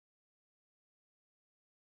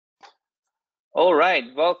All right,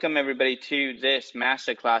 welcome everybody to this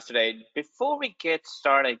masterclass today. Before we get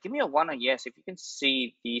started, give me a one or yes if you can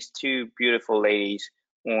see these two beautiful ladies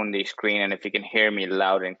on the screen and if you can hear me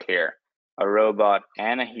loud and clear. A robot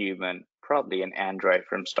and a human, probably an android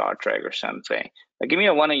from Star Trek or something. But give me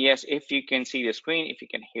a one or yes if you can see the screen, if you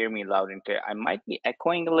can hear me loud and clear. I might be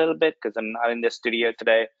echoing a little bit because I'm not in the studio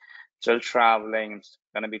today. Still traveling. I'm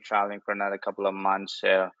going to be traveling for another couple of months.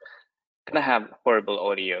 So gonna have horrible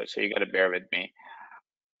audio, so you gotta bear with me.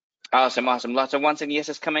 Awesome, awesome. Lots of ones and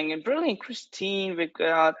yeses coming in. Brilliant. Christine, we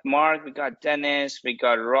got Mark, we got Dennis, we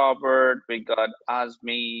got Robert, we got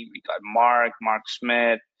Asmi, we got Mark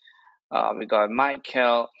Smith, we got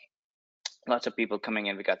Michael. Lots of people coming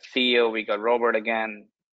in. We got Theo, we got Robert again.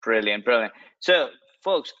 Brilliant, brilliant. So,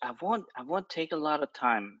 folks, I won't take a lot of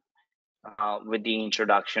time with the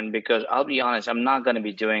introduction because I'll be honest, I'm not going to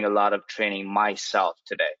be doing a lot of training myself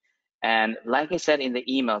today. And like I said in the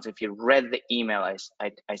emails, if you read the email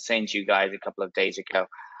I sent you guys a couple of days ago,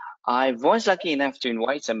 I was lucky enough to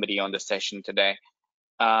invite somebody on the session today.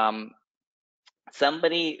 Um,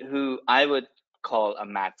 Somebody who I would call a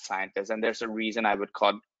mad scientist, and there's a reason I would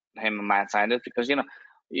call him a mad scientist because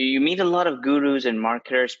you meet a lot of gurus and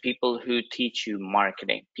marketers, people who teach you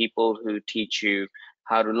marketing, people who teach you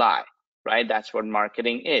how to lie, right? That's what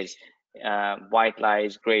marketing is. White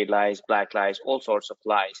lies, gray lies, black lies, all sorts of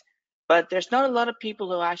lies. But there's not a lot of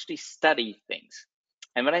people who actually study things.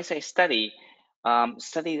 And when I say study,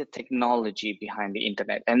 study the technology behind the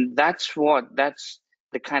internet. And that's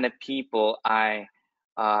the kind of people I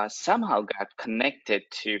somehow got connected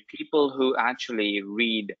to, people who actually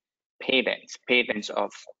read patents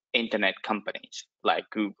of internet companies like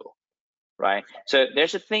Google, right? So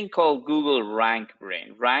there's a thing called Google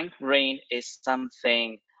RankBrain. RankBrain is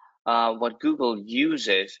something what Google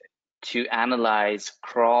uses to analyze,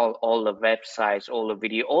 crawl all the websites, all the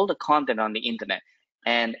video, all the content on the internet.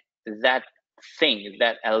 And that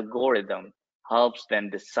that algorithm helps them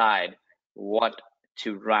decide what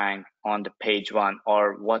to rank on the page one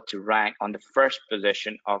or what to rank on the first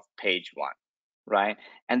position of page one, right?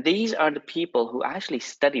 And these are the people who actually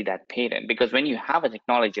study that patent, because when you have a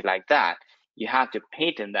technology like that, you have to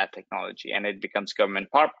patent that technology and it becomes government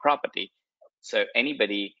property. So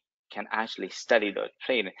anybody can actually study those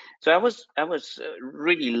patents. So I was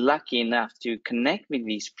really lucky enough to connect with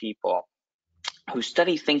these people who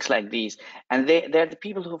study things like these, and they're the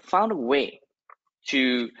people who found a way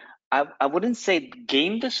to, I wouldn't say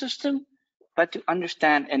game the system, but to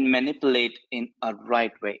understand and manipulate in a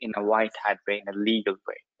right way, in a white hat way, in a legal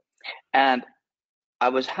way. And I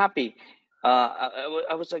was happy.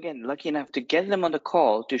 I was again lucky enough to get them on the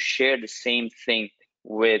call to share the same thing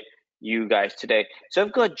with you guys today. So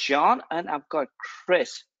I've got John and I've got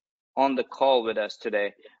Chris on the call with us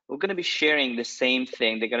today. We're going to be sharing the same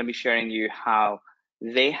thing. They're going to be sharing you how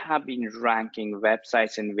they have been ranking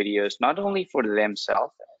websites and videos, not only for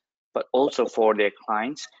themselves, but also for their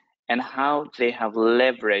clients, and how they have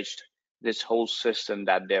leveraged this whole system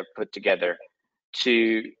that they've put together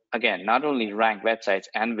to, again, not only rank websites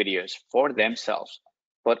and videos for themselves,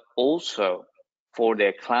 but also for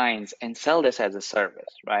their clients and sell this as a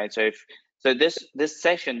service, right? So this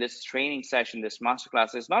session, this training session, this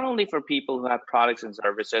masterclass is not only for people who have products and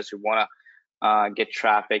services who want to get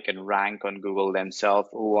traffic and rank on Google themselves,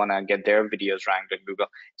 who want to get their videos ranked on Google.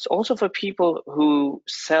 It's also for people who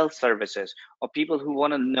sell services or people who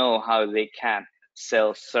want to know how they can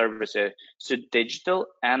sell services to digital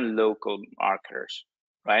and local marketers,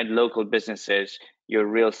 right? Local businesses, your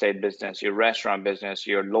real estate business, your restaurant business,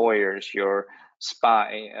 your lawyers, your spa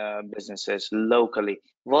businesses locally,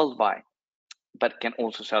 worldwide, but can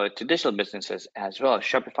also sell it to digital businesses as well.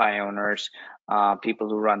 Shopify owners, people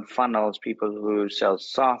who run funnels, people who sell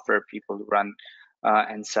software, people who run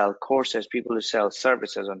and sell courses, people who sell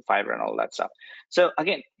services on Fiverr and all that stuff. So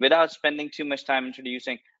again, without spending too much time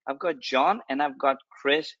introducing, I've got John and I've got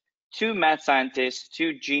Chris, two mad scientists,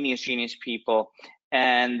 two genius people,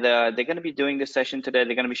 and they're going to be doing this session today.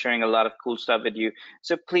 They're going to be sharing a lot of cool stuff with you.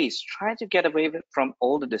 So please try to get away from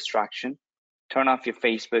all the distraction. Turn off your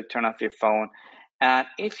Facebook, turn off your phone. And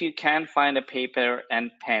if you can find a paper and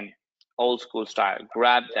pen, old school style,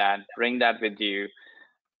 grab that, bring that with you,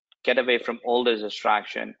 get away from all the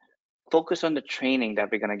distraction. Focus on the training that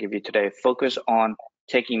we're going to give you today. Focus on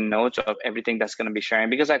taking notes of everything that's going to be sharing,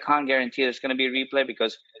 because I can't guarantee there's going to be a replay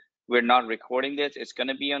because we're not recording this. It's going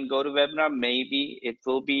to be on GoToWebinar. Maybe it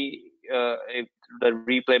will be, if the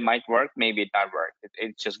replay might work, maybe it not work.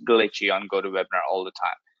 It's just glitchy on GoToWebinar all the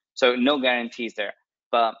time. So no guarantees there,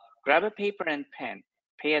 but grab a paper and pen,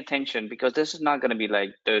 pay attention, because this is not going to be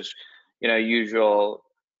like those, usual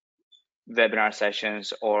webinar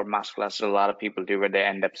sessions or masterclasses a lot of people do, where they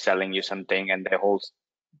end up selling you something and the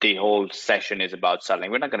whole session is about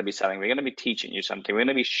selling. We're not going to be selling. We're going to be teaching you something. We're going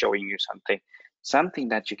to be showing you something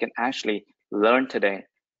that you can actually learn today,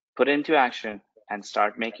 put into action, and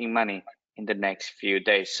start making money in the next few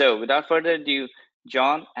days. So without further ado,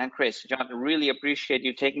 John and Chris, John, really appreciate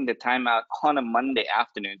you taking the time out on a Monday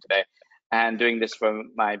afternoon today and doing this for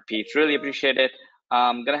my peeps. Really appreciate it.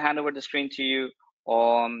 I'm going to hand over the screen to you.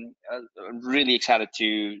 Really excited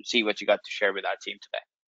to see what you got to share with our team today.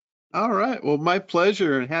 All right. Well, my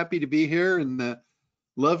pleasure, and happy to be here, and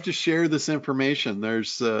love to share this information.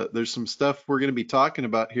 There's some stuff we're going to be talking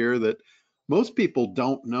about here that most people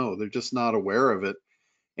don't know. They're just not aware of it.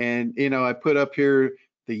 And I put up here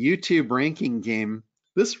the YouTube ranking game.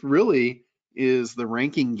 This really is the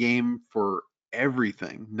ranking game for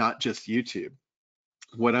everything, not just YouTube.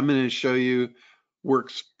 What I'm going to show you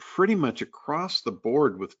works pretty much across the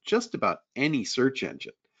board with just about any search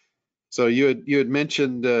engine. So you had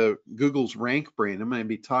mentioned Google's RankBrain. I'm going to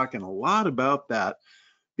be talking a lot about that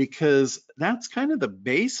because that's kind of the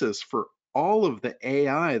basis for all of the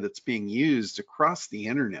AI that's being used across the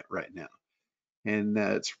internet right now. And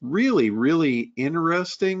it's really, really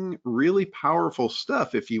interesting, really powerful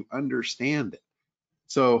stuff if you understand it.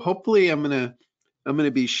 So hopefully I'm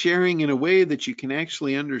gonna be sharing in a way that you can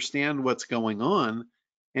actually understand what's going on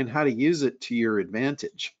and how to use it to your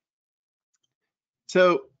advantage.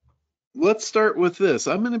 So let's start with this.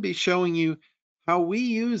 I'm going to be showing you how we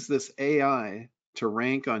use this AI to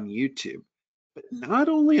rank on YouTube, but not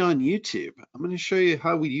only on YouTube. I'm going to show you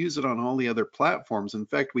how we use it on all the other platforms. In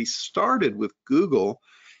fact, we started with Google,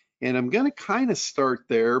 and I'm going to kind of start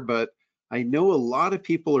there, but I know a lot of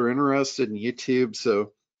people are interested in YouTube,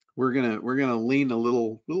 so we're gonna lean a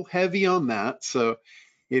little heavy on that. So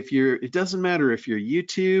it doesn't matter if you're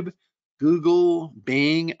YouTube, Google,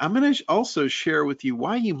 Bing. I'm going to also share with you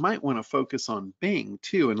why you might want to focus on Bing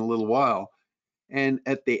too in a little while. And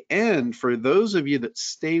at the end, for those of you that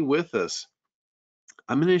stay with us,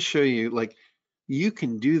 I'm going to show you like you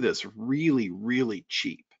can do this really, really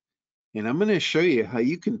cheap. And I'm going to show you how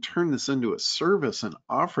you can turn this into a service and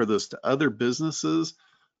offer this to other businesses,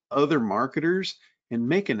 other marketers, and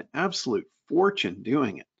make an absolute fortune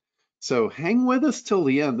doing it. So hang with us till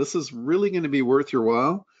the end. This is really going to be worth your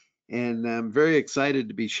while, and I'm very excited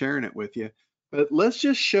to be sharing it with you. But let's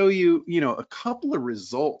just show you, a couple of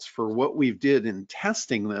results for what we did in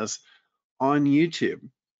testing this on YouTube.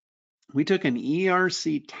 We took an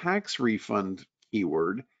ERC tax refund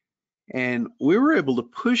keyword, and we were able to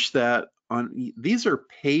push that on, these are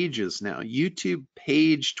pages now, YouTube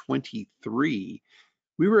page 23.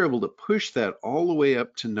 We were able to push that all the way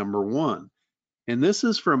up to #1. And this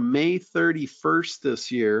is from May 31st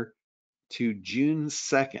this year to June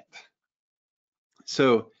 2nd.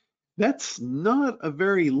 So that's not a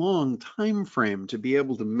very long time frame to be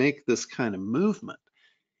able to make this kind of movement.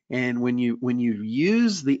 And when you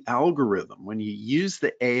use the algorithm, when you use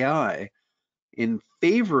the AI in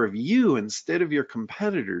favor of you instead of your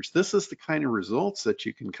competitors, this is the kind of results that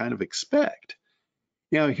you can kind of expect.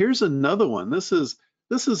 Now, here's another one. This is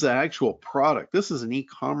an actual product. This is an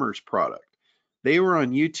e-commerce product. They were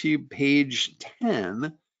on YouTube page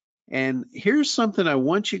 10. And here's something I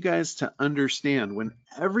want you guys to understand.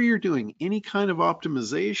 Whenever you're doing any kind of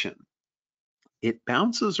optimization, it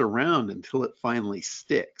bounces around until it finally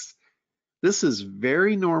sticks. This is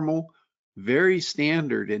very normal, very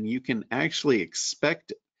standard, and you can actually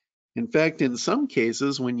expect it. In fact, in some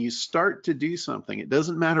cases, when you start to do something, it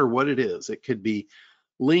doesn't matter what it is. It could be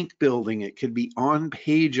link building, it could be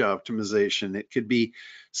on-page optimization, it could be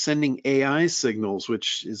sending AI signals,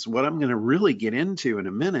 which is what I'm going to really get into in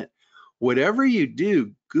a minute. Whatever you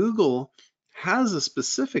do, Google has a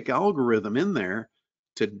specific algorithm in there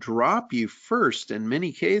to drop you first in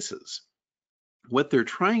many cases. What they're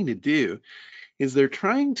trying to do is they're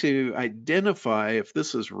trying to identify if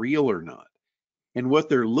this is real or not. And what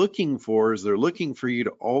they're looking for is they're looking for you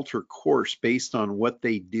to alter course based on what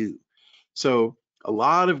they do. So a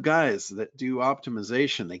lot of guys that do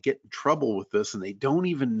optimization, they get in trouble with this and they don't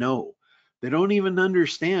even know. They don't even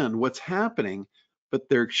understand what's happening, but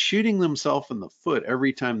they're shooting themselves in the foot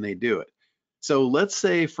every time they do it. So let's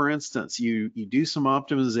say, for instance, you do some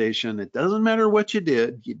optimization. It doesn't matter what you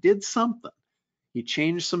did something. You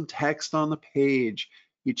changed some text on the page.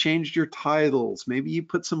 You changed your titles. Maybe you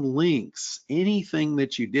put some links, anything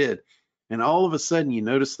that you did. And all of a sudden you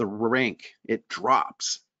notice the rank, it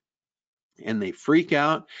drops. And they freak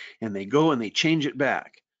out and they go and they change it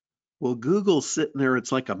back. Well, Google's sitting there,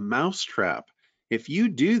 it's like a mousetrap. If you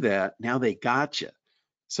do that, now they got you.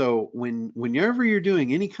 So whenever you're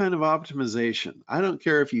doing any kind of optimization, I don't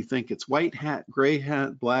care if you think it's white hat, gray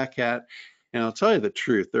hat, black hat, and I'll tell you the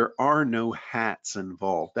truth, there are no hats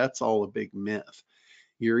involved. That's all a big myth.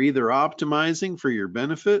 You're either optimizing for your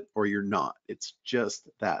benefit or you're not. It's just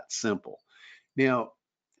that simple. Now,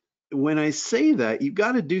 when I say that, you've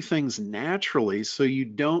got to do things naturally so you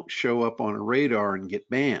don't show up on a radar and get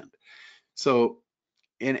banned. So,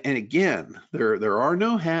 and again, there are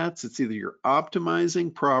no hats. It's either you're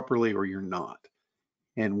optimizing properly or you're not.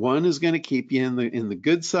 And one is going to keep you in the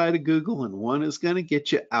good side of Google, and one is going to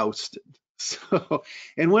get you ousted. So,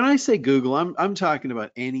 and when I say Google, I'm talking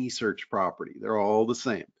about any search property. They're all the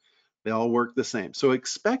same. They all work the same. So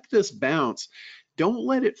expect this bounce. Don't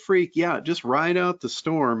let it freak you out. Just ride out the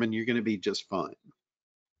storm and you're going to be just fine.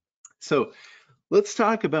 So let's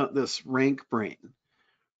talk about this RankBrain.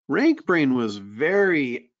 RankBrain was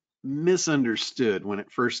very misunderstood when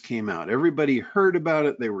it first came out. Everybody heard about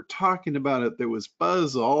it. They were talking about it. There was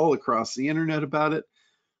buzz all across the internet about it.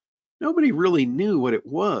 Nobody really knew what it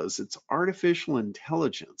was. It's artificial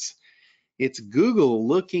intelligence. It's Google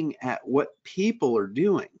looking at what people are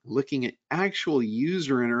doing, looking at actual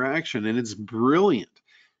user interaction, and it's brilliant.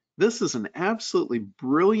 This is an absolutely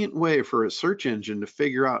brilliant way for a search engine to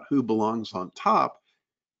figure out who belongs on top,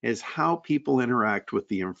 is how people interact with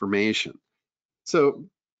the information. So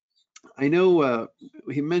I know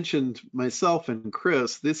he mentioned myself and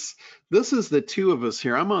Chris. This is the two of us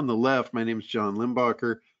here. I'm on the left. My name is John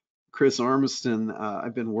Limbacher. Chris Armiston,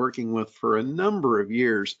 I've been working with for a number of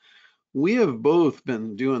years. We have both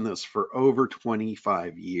been doing this for over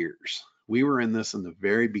 25 years. We were in this in the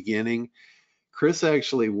very beginning. Chris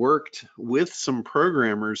actually worked with some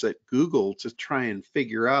programmers at Google to try and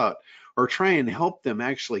figure out or try and help them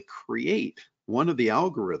actually create one of the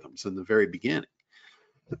algorithms in the very beginning.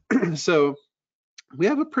 So we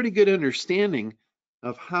have a pretty good understanding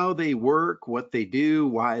of how they work, what they do,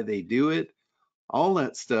 why they do it, all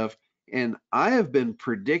that stuff. And I have been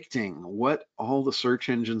predicting what all the search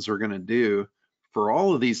engines are going to do for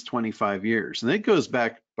all of these 25 years. And it goes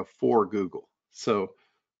back before Google. So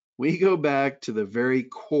we go back to the very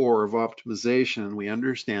core of optimization. We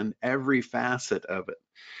understand every facet of it.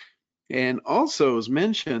 And also, as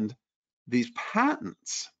mentioned, these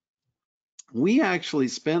patents, we actually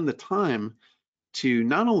spend the time to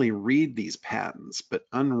not only read these patents, but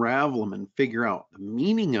unravel them and figure out the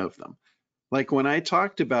meaning of them. Like when I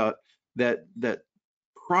talked about that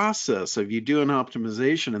process of you do an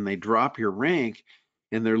optimization and they drop your rank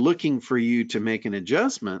and they're looking for you to make an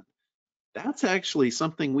adjustment, that's actually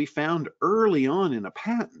something we found early on in a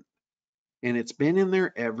patent, and it's been in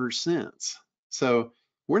there ever since. So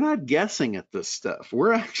we're not guessing at this stuff.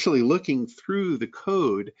 We're actually looking through the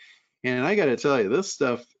code. And I got to tell you, this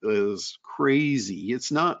stuff is crazy.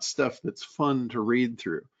 It's not stuff that's fun to read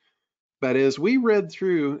through. But as we read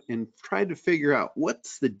through and tried to figure out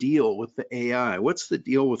what's the deal with the AI, what's the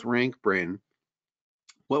deal with RankBrain,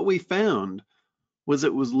 what we found was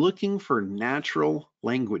it was looking for natural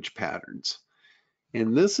language patterns.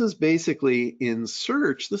 And this is basically in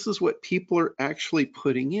search, this is what people are actually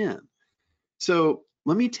putting in. So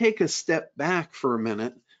let me take a step back for a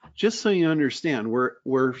minute, just so you understand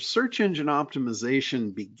where search engine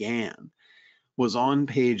optimization began was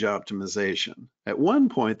on-page optimization. At one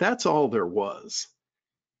point, that's all there was.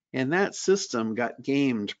 And that system got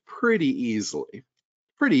gamed pretty easily.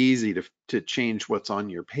 Pretty easy to change what's on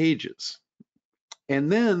your pages.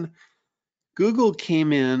 And then Google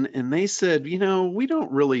came in and they said, you know, we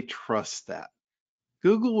don't really trust that.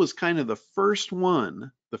 Google was kind of the first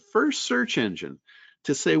one, the first search engine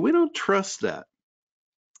to say, we don't trust that.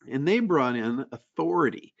 And they brought in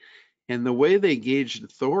authority. And the way they gauged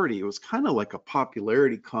authority was kind of like a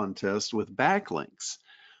popularity contest with backlinks.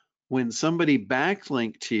 When somebody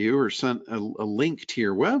backlinked to you or sent a link to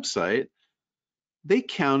your website, they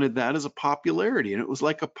counted that as a popularity, and it was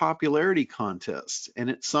like a popularity contest. And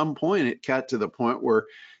at some point, it got to the point where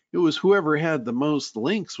it was whoever had the most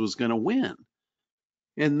links was going to win.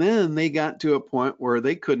 And then they got to a point where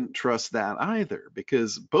they couldn't trust that either,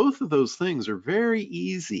 because both of those things are very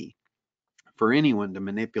easy for anyone to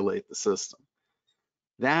manipulate the system.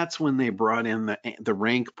 That's when they brought in the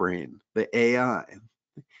RankBrain, the AI.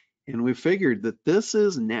 And we figured that this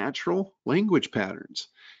is natural language patterns.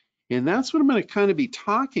 And that's what I'm going to kind of be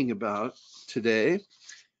talking about today.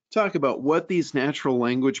 Talk about what these natural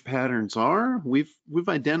language patterns are. We've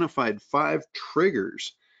identified 5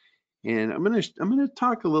 triggers, and I'm going to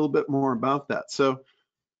talk a little bit more about that. So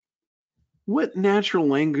what natural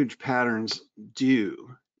language patterns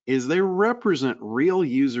do is they represent real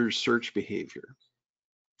user search behavior.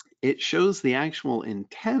 It shows the actual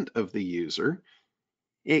intent of the user,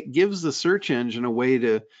 It gives the search engine a way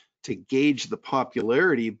to gauge the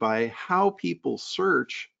popularity by how people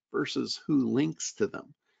search versus who links to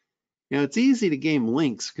them. Now, it's easy to game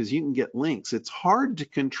links because you can get links. It's hard to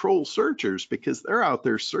control searchers because they're out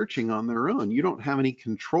there searching on their own. You don't have any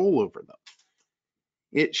control over them.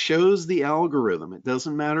 It shows the algorithm. It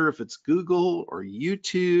doesn't matter if it's Google or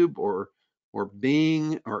YouTube or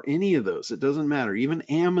Bing or any of those. It doesn't matter. Even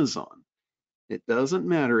Amazon. It doesn't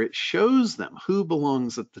matter. It shows them who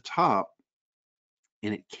belongs at the top,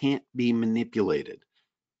 and it can't be manipulated.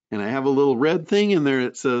 And I have a little red thing in there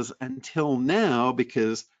that says until now,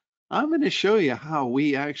 because I'm going to show you how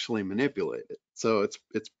we actually manipulate it. So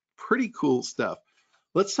it's pretty cool stuff.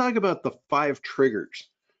 Let's talk about the 5 triggers.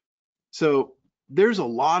 So there's a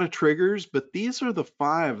lot of triggers, but these are the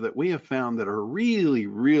 5 that we have found that are really,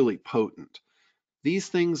 really potent. These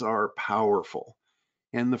things are powerful.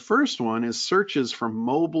 And the first one is searches from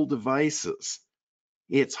mobile devices.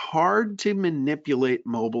 It's hard to manipulate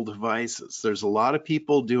mobile devices. There's a lot of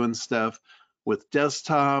people doing stuff with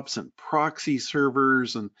desktops and proxy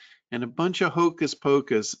servers and a bunch of hocus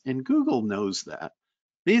pocus, and Google knows that.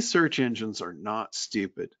 These search engines are not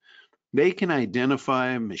stupid. They can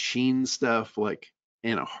identify machine stuff like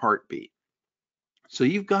in a heartbeat. So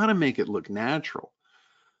you've got to make it look natural.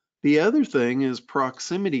 The other thing is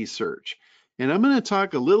proximity search. And I'm going to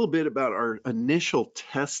talk a little bit about our initial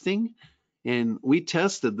testing. And we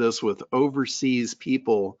tested this with overseas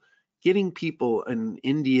people, getting people in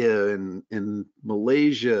India and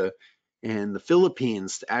Malaysia and the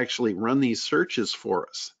Philippines to actually run these searches for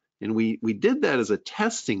us. And we did that as a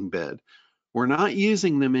testing bed. We're not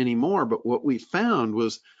using them anymore, but what we found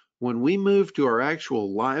was when we moved to our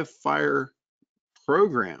actual live fire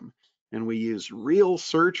program and we used real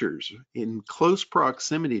searchers in close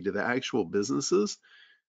proximity to the actual businesses,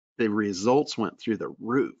 the results went through the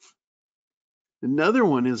roof. Another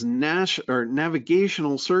one is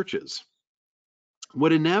navigational searches.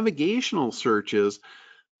 What a navigational search is,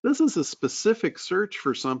 this is a specific search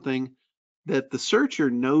for something that the searcher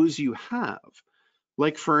knows you have.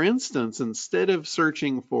 Like for instance, instead of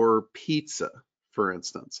searching for pizza, for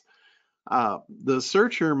instance, the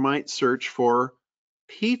searcher might search for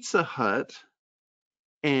Pizza Hut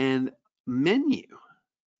and menu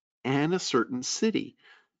and a certain city.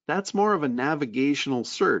 That's more of a navigational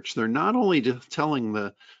search. They're not only just telling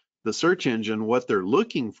the search engine what they're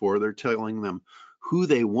looking for, they're telling them who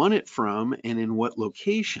they want it from and in what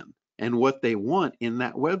location and what they want in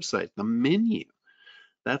that website, the menu.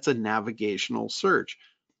 That's a navigational search.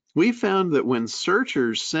 We found that when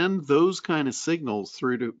searchers send those kind of signals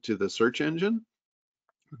through to the search engine,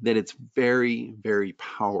 that it's very, very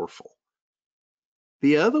powerful.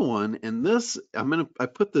 The other one, and this, I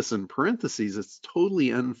put this in parentheses, it's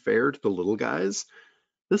totally unfair to the little guys.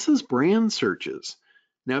 This is brand searches.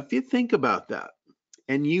 Now, if you think about that,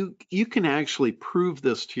 and you can actually prove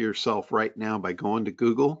this to yourself right now by going to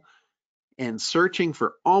Google and searching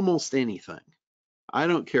for almost anything. I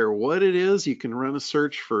don't care what it is, you can run a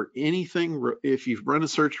search for anything. If you run a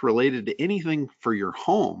search related to anything for your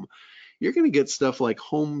home, you're going to get stuff like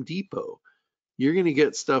Home Depot. You're going to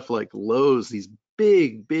get stuff like Lowe's, these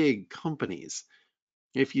big, big companies.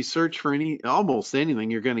 If you search for almost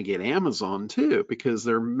anything, you're going to get Amazon too, because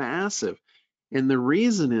they're massive. And the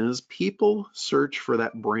reason is people search for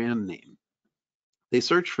that brand name. They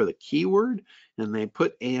search for the keyword and they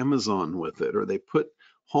put Amazon with it, or they put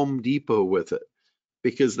Home Depot with it,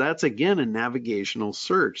 because that's again a navigational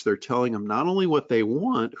search. They're telling them not only what they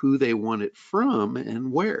want, who they want it from,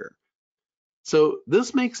 and where. So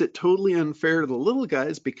this makes it totally unfair to the little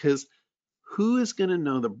guys, because who is going to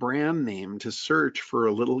know the brand name to search for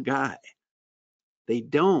a little guy? They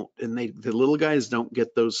don't, and the little guys don't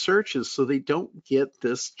get those searches, so they don't get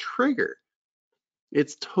this trigger.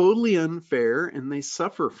 It's totally unfair, and they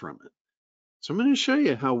suffer from it. So I'm going to show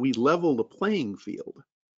you how we level the playing field.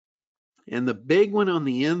 And the big one on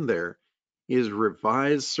the end there is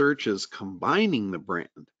revised searches combining the brand.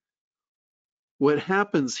 What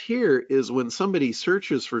happens here is when somebody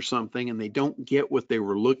searches for something and they don't get what they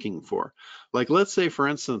were looking for. Like let's say, for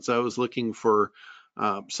instance, I was looking for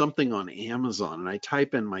something on Amazon and I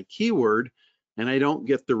type in my keyword and I don't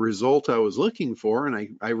get the result I was looking for,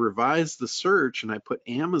 and I revise the search and I put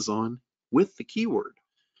Amazon with the keyword.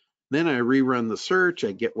 Then I rerun the search,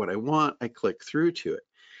 I get what I want, I click through to it.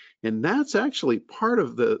 And that's actually part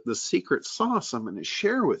of the secret sauce I'm going to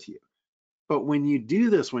share with you. But when you do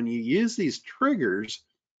this, when you use these triggers,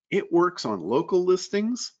 it works on local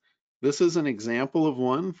listings. This is an example of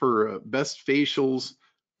one for best facials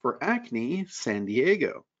for acne, San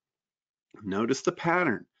Diego. Notice the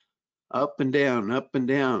pattern. up and down,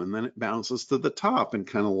 and then it bounces to the top and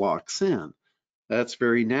kind of locks in. That's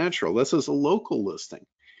very natural. This is a local listing.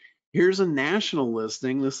 Here's a national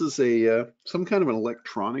listing. This is a some kind of an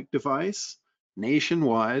electronic device,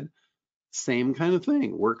 nationwide. Same kind of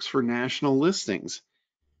thing. Works for national listings.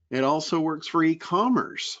 It also works for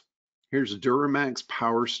e-commerce. Here's Duramax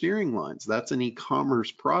power steering lines. That's an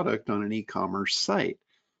e-commerce product on an e-commerce site.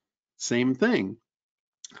 Same thing.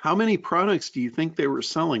 How many products do you think they were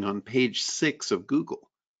selling on page 6 of Google?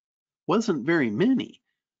 Wasn't very many.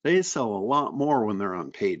 They sell a lot more when they're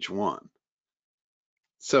on page 1.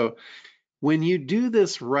 So when you do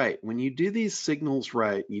this right, when you do these signals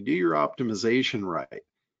right, you do your optimization right,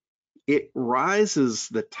 it rises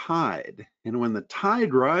the tide. And when the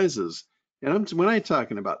tide rises, and when I'm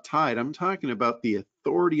talking about tide, I'm talking about the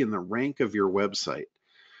authority and the rank of your website.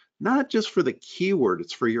 Not just for the keyword,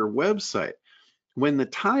 it's for your website. When the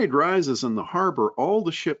tide rises in the harbor, all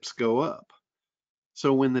the ships go up.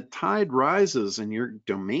 So when the tide rises in your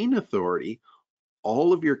domain authority,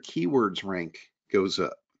 all of your keywords rank goes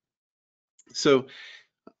up. So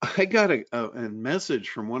I got a message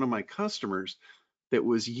from one of my customers that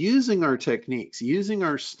was using our techniques, using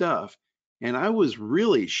our stuff, and I was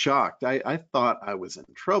really shocked. I thought I was in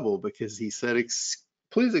trouble because he said,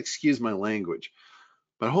 please excuse my language,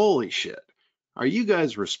 but holy shit, are you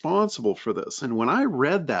guys responsible for this? And when I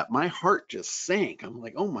read that, my heart just sank. I'm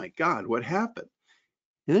like, oh my God, what happened?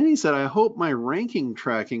 And then he said, I hope my ranking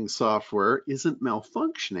tracking software isn't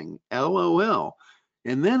malfunctioning, LOL.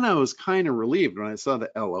 And then I was kind of relieved when I saw the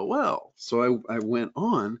LOL. So I went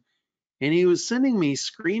on, and he was sending me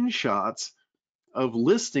screenshots of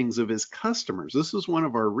listings of his customers. This is one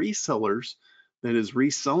of our resellers that is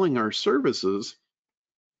reselling our services.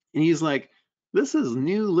 And he's like, this is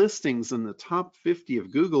new listings in the top 50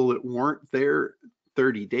 of Google that weren't there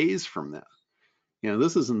 30 days from now. You know,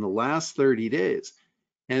 this is in the last 30 days.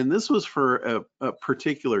 And this was for a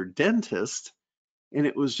particular dentist. And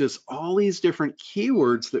it was just all these different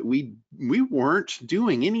keywords that we weren't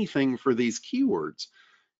doing anything for these keywords.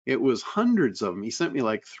 It was hundreds of them. He sent me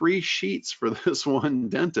like 3 sheets for this one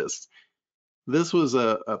dentist. This was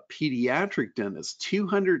a pediatric dentist,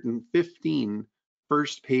 215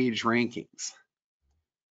 first page rankings.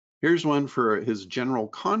 Here's one for his general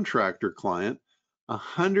contractor client,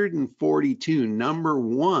 142 number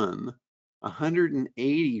 1,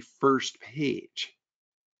 180 first page.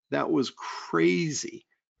 That was crazy.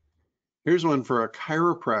 Here's one for a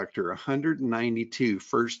chiropractor, 192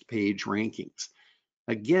 first page rankings.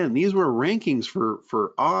 Again, these were rankings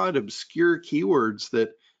for odd, obscure keywords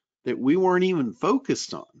that we weren't even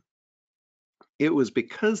focused on. It was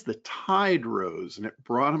because the tide rose and it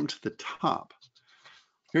brought them to the top.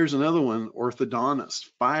 Here's another one, orthodontist,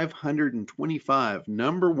 525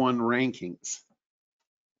 number 1 rankings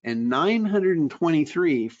and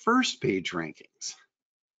 923 first page rankings.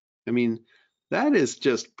 I mean, that is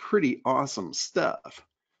just pretty awesome stuff.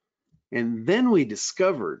 And then we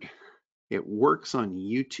discovered it works on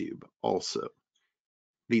YouTube also.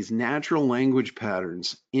 These natural language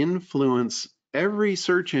patterns influence every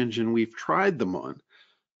search engine we've tried them on.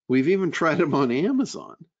 We've even tried them on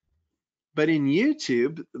Amazon. But in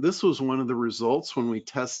YouTube, this was one of the results when we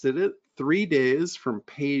tested it, 3 days from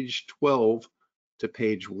page 12 to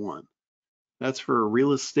page 1. That's for a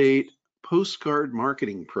real estate postcard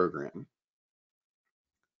marketing program.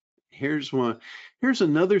 Here's one. Here's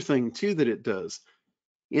another thing too that it does.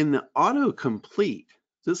 In the autocomplete,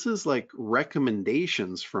 this is like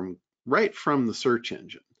recommendations from right from the search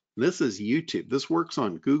engine. This is YouTube. This works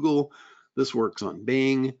on Google. This works on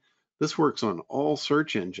Bing. This works on all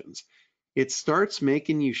search engines. It starts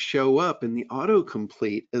making you show up in the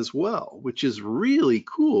autocomplete as well, which is really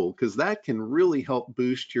cool because that can really help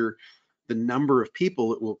boost the number of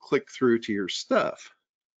people that will click through to your stuff.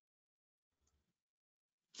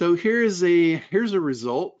 So here's a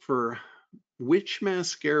result for which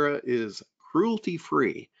mascara is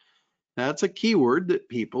cruelty-free. That's a keyword that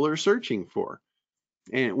people are searching for.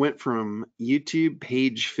 And it went from YouTube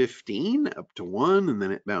page 15 up to 1, and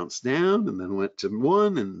then it bounced down, and then went to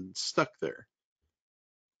 1 and stuck there.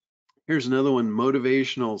 Here's another one,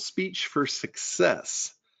 motivational speech for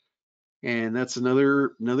success. And that's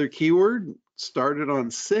another keyword. Started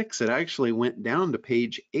on 6, it actually went down to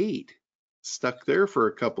page 8, stuck there for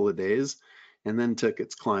a couple of days, and then took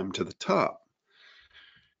its climb to the top.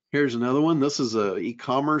 Here's another one. This is an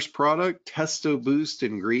e-commerce product, Testo Boost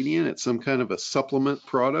ingredient. It's some kind of a supplement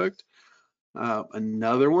product.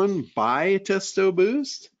 Another one, buy Testo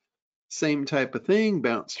Boost. Same type of thing,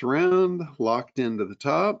 bounced around, locked into the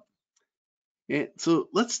top. And so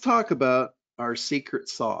let's talk about our secret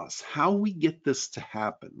sauce, how we get this to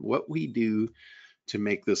happen, what we do to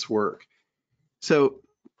make this work. So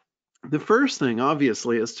the first thing,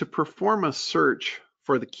 obviously, is to perform a search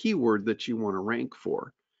for the keyword that you want to rank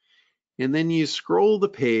for. And then you scroll the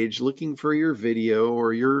page looking for your video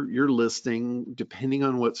or your listing, depending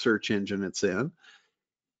on what search engine it's in.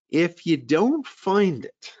 If you don't find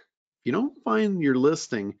it, if you don't find your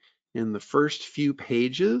listing in the first few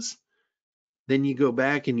pages, then you go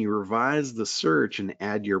back and you revise the search and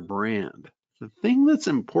add your brand. The thing that's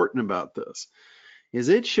important about this is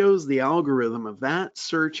it shows the algorithm of that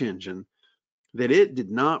search engine that it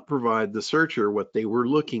did not provide the searcher what they were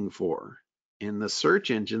looking for. And the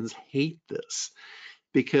search engines hate this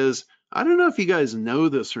because I don't know if you guys know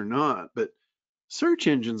this or not, but search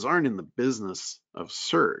engines aren't in the business of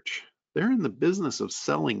search. They're in the business of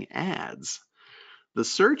selling ads. The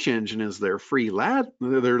search engine is their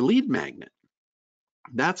their lead magnet.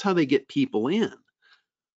 That's how they get people in.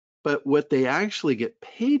 But what they actually get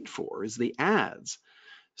paid for is the ads.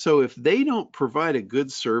 So if they don't provide a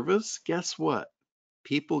good service, guess what?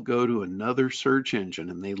 People go to another search engine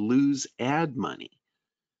and they lose ad money.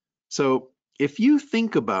 So if you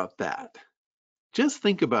think about that, just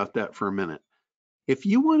think about that for a minute. If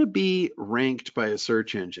you want to be ranked by a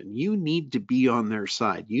search engine, you need to be on their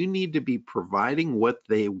side. You need to be providing what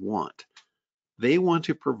they want. They want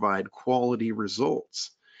to provide quality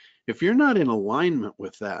results. If you're not in alignment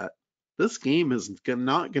with that, this game is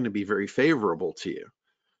not going to be very favorable to you.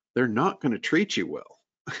 They're not going to treat you well.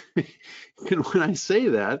 And when I say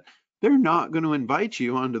that, they're not going to invite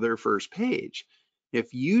you onto their first page.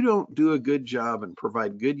 If you don't do a good job and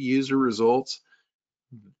provide good user results,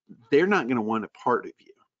 they're not going to want a part of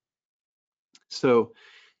you. So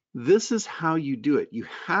this is how you do it. You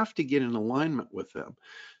have to get in alignment with them.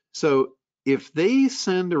 So if they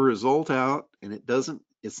send a result out and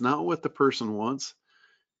it's not what the person wants,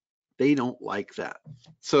 they don't like that.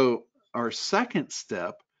 So our second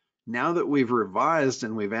step, now that we've revised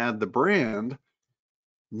and we've added the brand,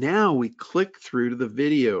 now we click through to the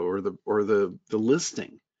video or the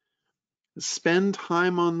listing, spend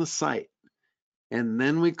time on the site, and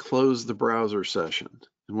then we close the browser session.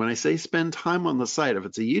 And when I say spend time on the site, if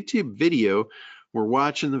it's a YouTube video, we're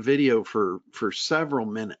watching the video for several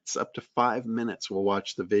minutes, up to 5 minutes we'll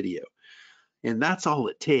watch the video. And that's all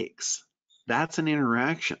it takes. That's an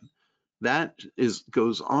interaction. That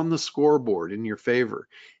goes on the scoreboard in your favor.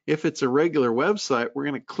 If it's a regular website, we're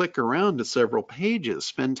going to click around to several pages,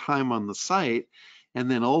 spend time on the site,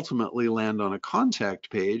 and then ultimately land on a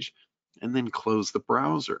contact page, and then close the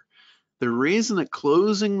browser. The reason that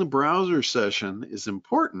closing the browser session is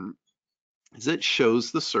important is it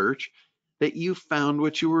shows the search that you found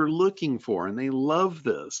what you were looking for, and they love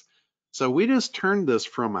this. So we just turned this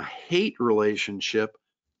from a hate relationship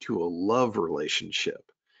to a love relationship.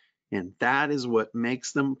 And that is what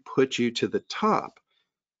makes them put you to the top.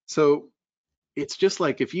 So it's just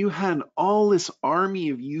like if you had all this army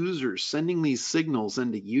of users sending these signals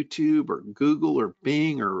into YouTube or Google or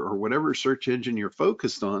Bing or whatever search engine you're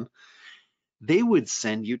focused on, they would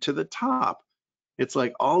send you to the top. It's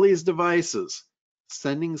like all these devices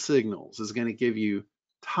sending signals is going to give you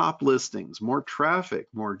top listings, more traffic,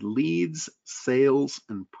 more leads, sales,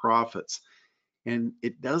 and profits. And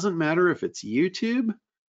it doesn't matter if it's YouTube,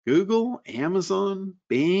 Google, Amazon,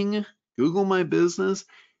 Bing, Google My Business,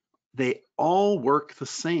 they all work the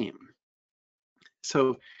same.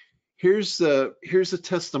 So here's a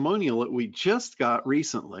testimonial that we just got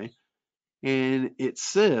recently, and it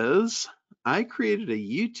says, I created a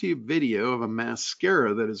YouTube video of a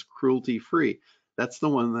mascara that is cruelty-free. That's the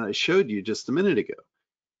one that I showed you just a minute ago.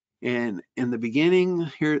 And in the beginning,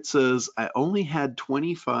 here it says, I only had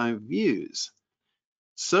 25 views.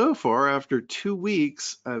 So far, after 2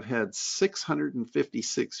 weeks, I've had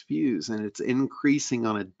 656 views, and it's increasing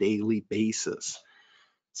on a daily basis.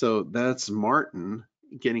 So that's Martin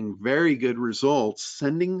getting very good results,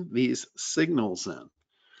 sending these signals in.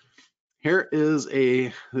 Here is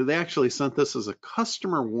they actually sent this as a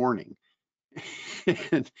customer warning.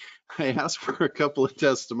 And I asked for a couple of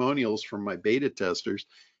testimonials from my beta testers,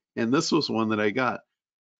 and this was one that I got.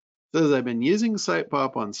 It says, I've been using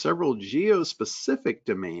SitePop on several geo-specific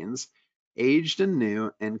domains, aged and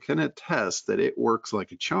new, and can attest that it works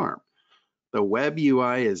like a charm. The web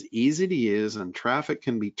UI is easy to use and traffic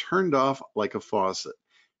can be turned off like a faucet.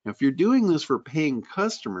 Now, if you're doing this for paying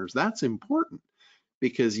customers, that's important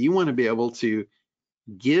because you want to be able to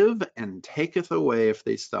give and taketh away if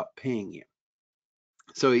they stop paying you.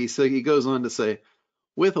 So he goes on to say,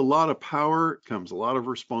 with a lot of power comes a lot of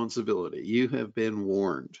responsibility. You have been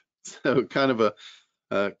warned. So kind of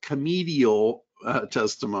a comedial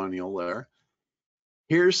testimonial there.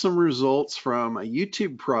 Here's some results from a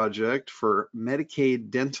YouTube project for Medicaid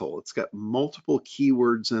dental. It's got multiple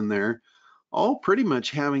keywords in there, all pretty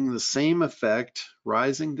much having the same effect,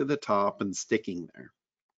 rising to the top and sticking there.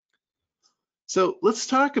 So let's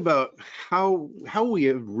talk about how we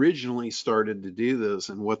originally started to do this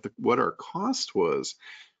and what our cost was.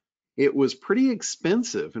 It was pretty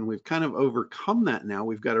expensive, and we've kind of overcome that now.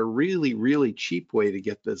 We've got a really, really cheap way to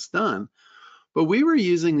get this done. But we were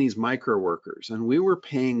using these micro workers, and we were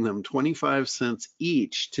paying them 25 cents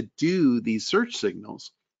each to do these search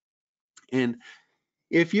signals. And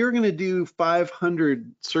if you're going to do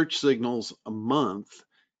 500 search signals a month,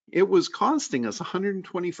 it was costing us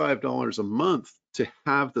 $125 a month to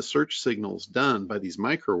have the search signals done by these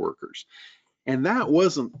micro workers. And that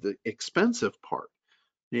wasn't the expensive part.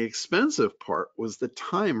 The expensive part was the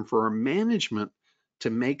time for our management to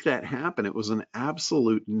make that happen. It was an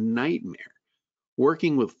absolute nightmare.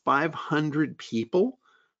 Working with 500 people,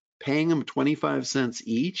 paying them 25 cents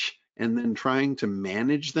each, and then trying to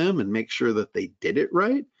manage them and make sure that they did it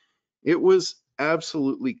right. It was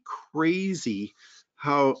absolutely crazy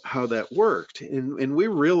how that worked. And we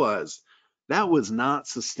realized that was not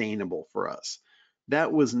sustainable for us.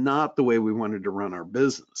 That was not the way we wanted to run our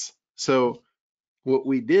business. So what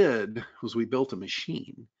we did was we built a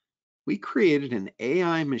machine. We created an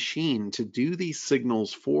AI machine to do these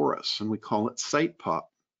signals for us, and we call it SitePop.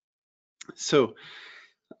 So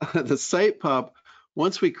the SitePop,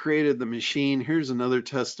 once we created the machine, here's another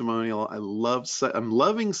testimonial. I'm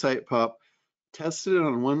loving SitePop. Tested it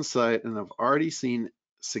on one site, and I've already seen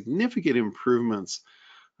significant improvements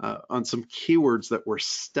on some keywords that were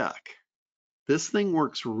stuck. This thing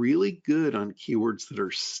works really good on keywords that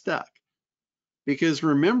are stuck. Because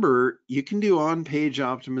remember, you can do on-page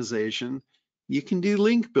optimization, you can do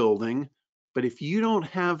link building, but if you don't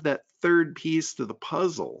have that third piece to the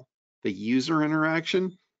puzzle, the user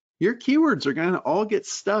interaction, your keywords are going to all get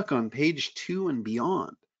stuck on page 2 and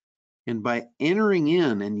beyond. And by entering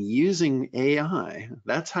in and using AI,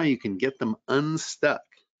 that's how you can get them unstuck.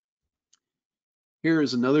 Here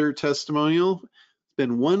is another testimonial. It's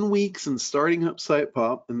been 1 week since starting up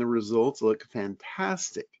SitePop, and the results look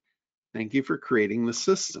fantastic. Thank you for creating the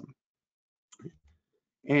system.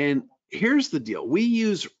 And here's the deal. We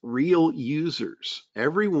use real users.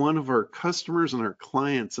 Every one of our customers and our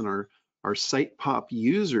clients and our SitePop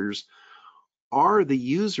users are the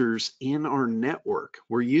users in our network.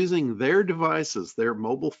 We're using their devices, their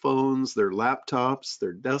mobile phones, their laptops,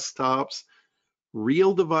 their desktops,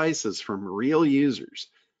 real devices from real users.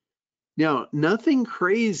 Now, nothing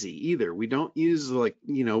crazy either. We don't use we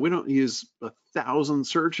don't use 1,000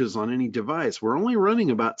 searches on any device. We're only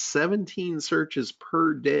running about 17 searches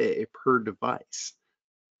per day per device.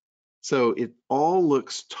 So it all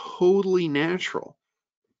looks totally natural.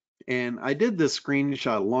 And I did this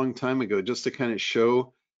screenshot a long time ago just to kind of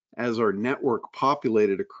show as our network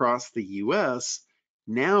populated across the US.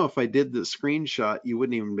 Now, if I did the screenshot, you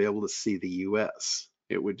wouldn't even be able to see the US.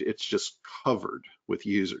 It's just covered with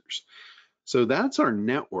users. So that's our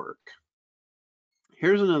network.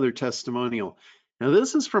 Here's another testimonial. Now,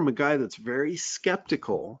 this is from a guy that's very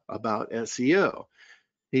skeptical about SEO.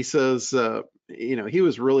 He says, he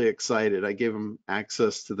was really excited. I gave him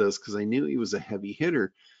access to this because I knew he was a heavy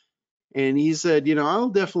hitter. And he said, I'll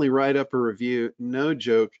definitely write up a review. No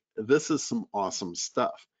joke, this is some awesome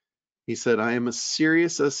stuff. He said, I am a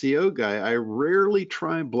serious SEO guy. I rarely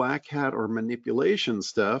try black hat or manipulation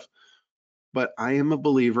stuff, but I am a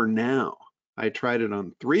believer now. I tried it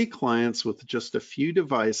on 3 clients with just a few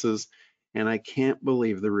devices, and I can't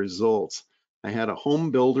believe the results. I had a home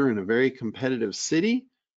builder in a very competitive city.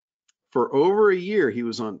 For over a year, he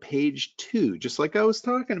was on page 2, just like I was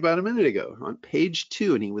talking about a minute ago, on page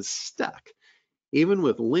 2, and he was stuck, even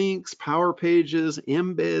with links, power pages,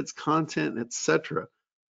 embeds, content, etc.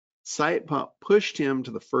 SitePop pushed him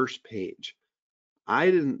to the first page.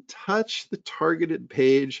 I didn't touch the targeted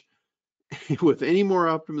page with any more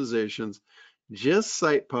optimizations, just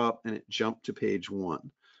SitePop, and it jumped to page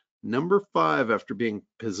 1. Number 5 after being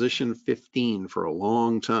position 15 for a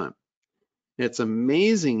long time. It's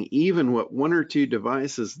amazing even what 1 or 2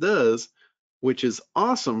 devices does, which is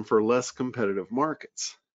awesome for less competitive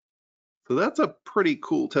markets. So that's a pretty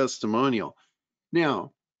cool testimonial.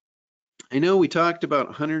 Now, I know we talked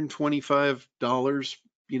about $125,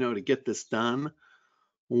 to get this done.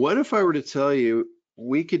 What if I were to tell you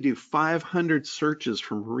we could do 500 searches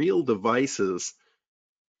from real devices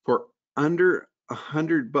for under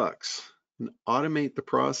 $100 and automate the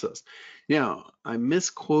process? Now, I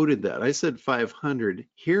misquoted that. I said 500.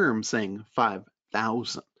 Here I'm saying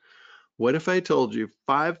 5,000. What if I told you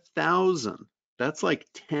 5,000? That's like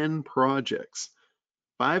 10 projects.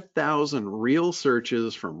 5,000 real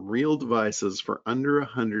searches from real devices for under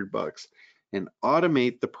 $100 and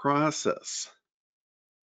automate the process.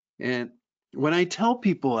 And when I tell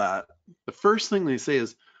people that, the first thing they say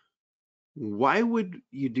is, why would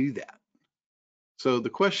you do that? So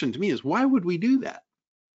the question to me is, why would we do that?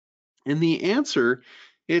 And the answer,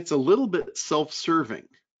 it's a little bit self-serving,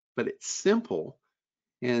 but it's simple.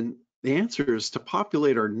 And the answer is to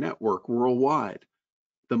populate our network worldwide.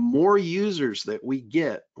 The more users that we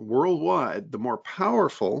get worldwide, the more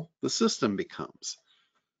powerful the system becomes.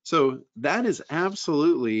 So that is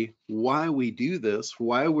absolutely why we do this,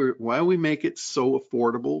 why we make it so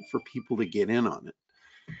affordable for people to get in on it.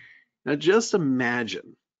 Now just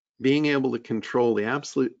imagine being able to control the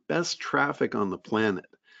absolute best traffic on the planet.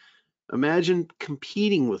 Imagine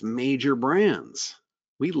competing with major brands.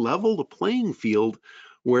 We level the playing field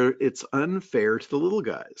where it's unfair to the little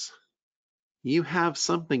guys. You have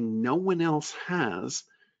something no one else has,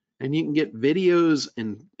 and you can get videos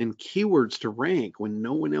and keywords to rank when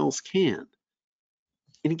no one else can.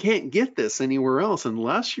 And you can't get this anywhere else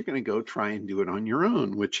unless you're going to go try and do it on your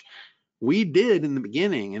own, which we did in the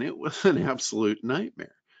beginning, and it was an absolute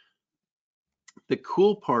nightmare. The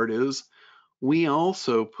cool part is we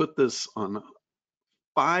also put this on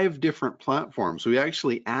 5 different platforms. We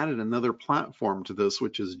actually added another platform to this,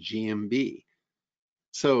 which is GMB.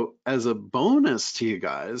 So as a bonus to you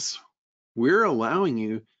guys, we're allowing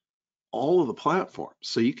you all of the platforms.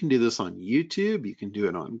 So you can do this on YouTube, you can do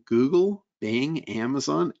it on Google, Bing,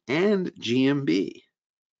 Amazon, and GMB.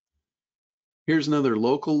 Here's another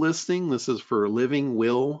local listing. This is for Living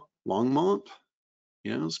Will Longmont,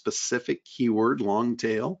 specific keyword, long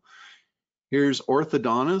tail. Here's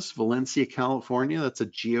orthodontist, Valencia, California. That's a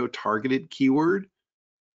geo-targeted keyword.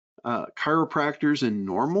 Chiropractors in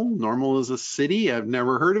Normal. Normal is a city. I've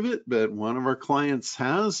never heard of it, but one of our clients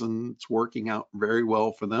has, and it's working out very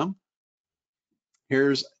well for them.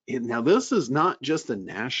 Now this is not just a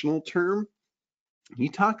national term. You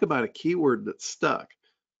talk about a keyword that's stuck.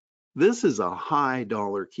 This is a high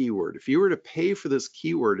dollar keyword. If you were to pay for this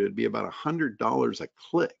keyword, it'd be about $100 a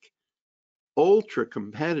click. Ultra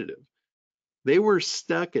competitive. They were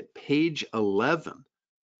stuck at page 11,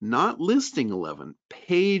 not listing 11,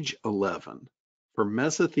 page 11 for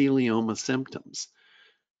mesothelioma symptoms.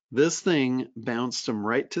 This thing bounced them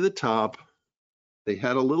right to the top. They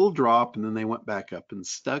had a little drop and then they went back up and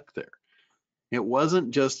stuck there. It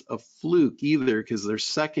wasn't just a fluke either, because their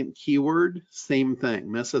second keyword, same thing,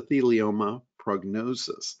 mesothelioma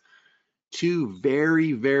prognosis. 2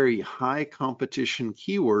 very, very high competition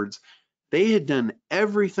keywords. They had done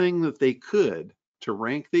everything that they could to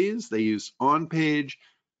rank these. They used on page,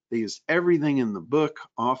 they used everything in the book,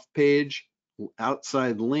 off page,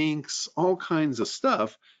 outside links, all kinds of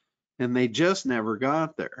stuff, and they just never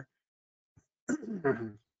got there.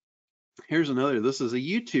 Here's another, this is a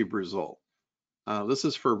YouTube result. This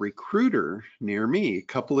is for recruiter near me, a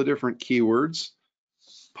couple of different keywords,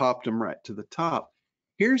 popped them right to the top.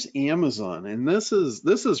 Here's Amazon, and this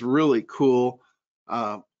is really cool.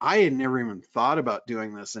 I had never even thought about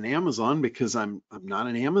doing this in Amazon because I'm not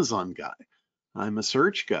an Amazon guy. I'm a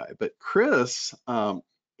search guy. But Chris, are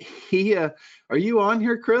you on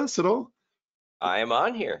here, Chris, at all? I am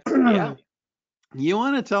on here. Yeah. You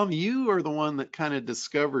want to tell me, you are the one that kind of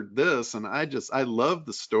discovered this, and I love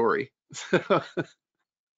the story.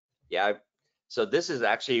 Yeah. So this is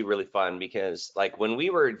actually really fun because like when we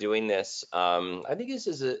were doing this, I think this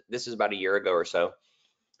is about a year ago or so.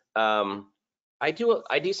 I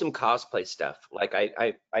do some cosplay stuff. Like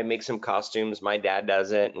I make some costumes. My dad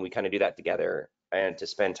does it, and we kind of do that together and to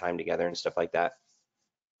spend time together and stuff like that.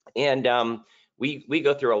 And we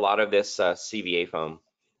go through a lot of this CVA foam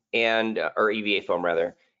and or EVA foam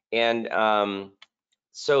rather. And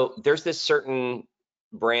so there's this certain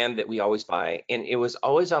brand that we always buy, and it was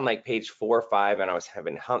always on like page 4 or 5, and I was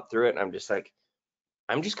having to hunt through it, and I'm just like,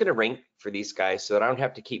 I'm just gonna rank for these guys so that I don't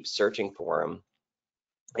have to keep searching for them.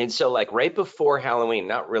 And so like right before Halloween,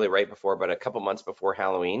 not really right before, but a couple months before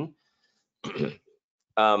Halloween,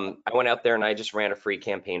 I went out there and I just ran a free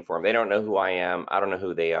campaign for them. They don't know who I am. I don't know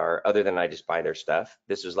who they are, other than I just buy their stuff.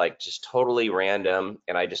 This was like just totally random,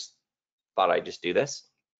 and I just thought I'd just do this.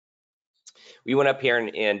 We went up here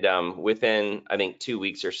and within I think 2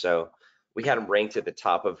 weeks or so, we had them ranked at the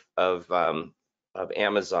top of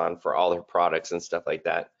Amazon for all their products and stuff like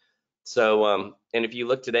that. So and if you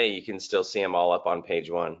look today, you can still see them all up on page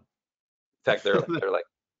 1. In fact, they're like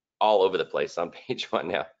all over the place on page 1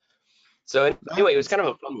 now. So anyway, it was kind of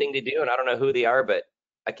a fun thing to do, and I don't know who they are, but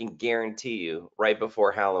I can guarantee you, right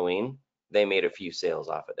before Halloween, they made a few sales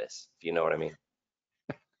off of this, if you know what I mean.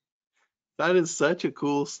 That is such a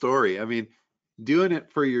cool story. I mean, doing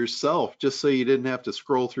it for yourself just so you didn't have to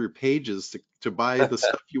scroll through pages to buy the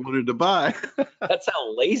stuff you wanted to buy. That's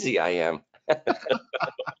how lazy I am.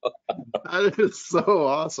 That is so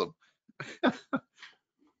awesome.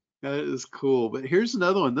 That is cool. But here's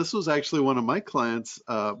another one. This was actually one of my clients.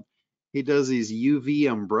 He does these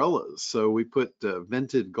UV umbrellas. So we put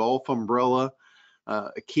vented golf umbrella,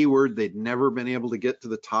 a keyword they'd never been able to get to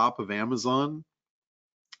the top of Amazon.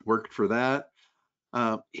 Worked for that.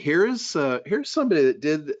 Here's somebody that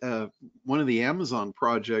did one of the Amazon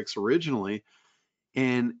projects originally,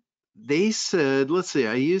 and they said, let's see,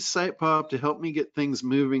 I used SitePop to help me get things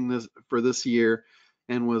moving for this year,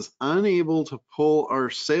 and was unable to pull our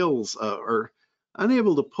sales up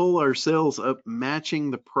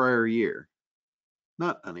matching the prior year.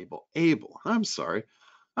 Not unable, able. I'm sorry.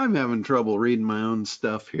 I'm having trouble reading my own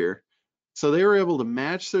stuff here. So they were able to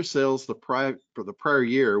match their sales for the prior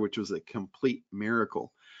year, which was a complete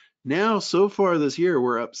miracle. Now, so far this year,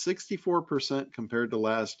 we're up 64% compared to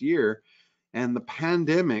last year, and the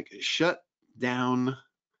pandemic shutdowns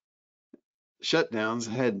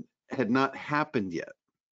had not happened yet.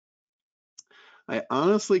 I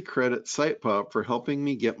honestly credit SitePop for helping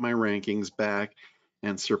me get my rankings back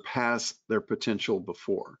and surpass their potential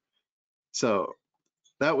before. So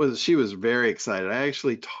she was very excited. I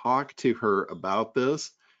actually talked to her about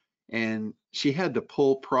this, and she had to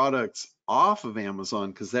pull products off of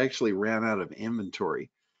Amazon because they actually ran out of inventory.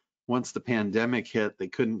 Once the pandemic hit, they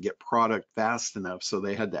couldn't get product fast enough, so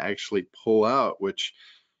they had to actually pull out, which,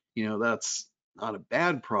 that's not a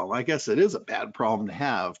bad problem. I guess it is a bad problem to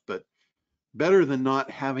have, but better than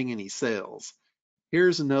not having any sales.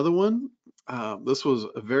 Here's another one. This was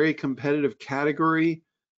a very competitive category.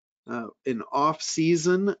 In off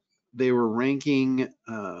season, they were ranking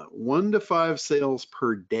 1 to 5 sales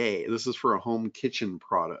per day. This is for a home kitchen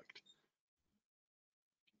product.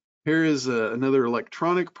 Here is another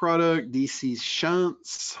electronic product, DC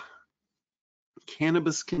shunts,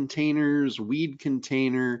 cannabis containers, weed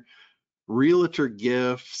container, realtor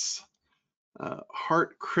gifts,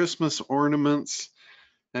 heart Christmas ornaments.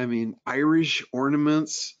 I mean, Irish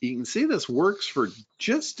ornaments. You can see this works for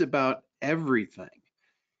just about everything.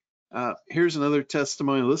 Here's another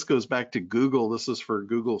testimonial. This goes back to Google. This is for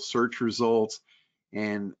Google search results.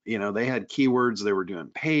 And, they had keywords they were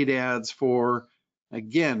doing paid ads for.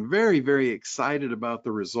 Again, very, very excited about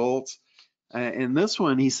the results. In this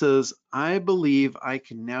one, he says, I believe I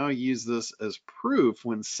can now use this as proof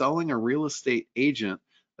when selling a real estate agent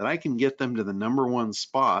that I can get them to the #1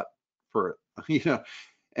 spot for,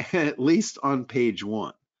 at least on page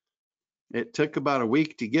 1. It took about a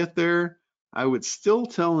week to get there. I would still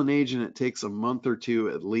tell an agent it takes a month or 2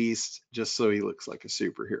 at least, just so he looks like a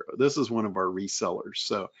superhero. This is one of our resellers.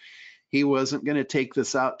 So he wasn't going to take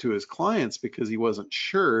this out to his clients because he wasn't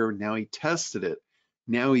sure. Now he tested it.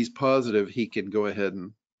 Now he's positive he can go ahead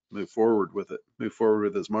and move forward with it, move forward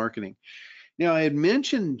with his marketing. Now, I had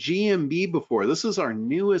mentioned GMB before. This is our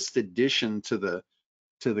newest addition to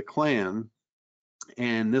the clan.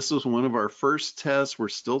 And this was one of our first tests. We're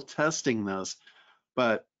still testing this.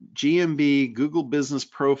 But GMB, Google Business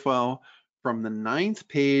Profile, from the 9th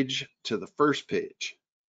page to the 1st page.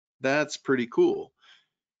 That's pretty cool.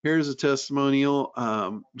 Here's a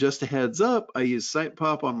testimonial. Just a heads up, I use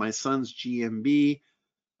SitePop on my son's GMB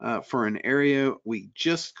for an area we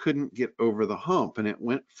just couldn't get over the hump. And it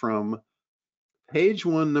went from page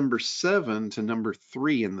 1, number 7 to number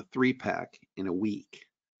 3 in the 3-pack in a week.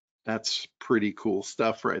 That's pretty cool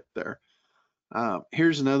stuff right there.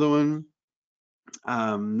 Here's another one.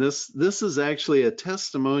 This is actually a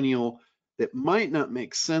testimonial that might not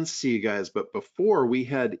make sense to you guys, but before we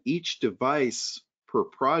had each device per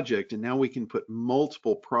project, and now we can put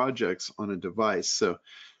multiple projects on a device. So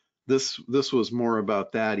this was more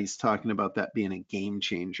about that. He's talking about that being a game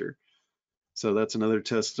changer. So that's another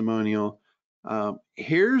testimonial.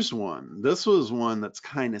 Here's one. This was one that's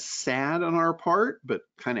kind of sad on our part, but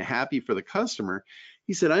kind of happy for the customer.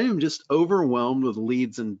 He said, I am just overwhelmed with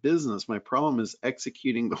leads and business. My problem is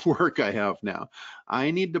executing the work I have now.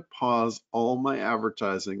 I need to pause all my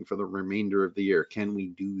advertising for the remainder of the year. Can we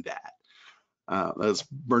do that? That's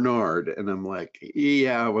Bernard. And I'm like,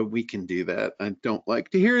 yeah, well, we can do that. I don't like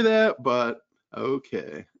to hear that, but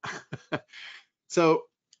okay. So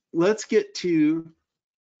let's get to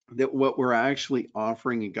what we're actually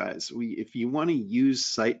offering you guys. If you want to use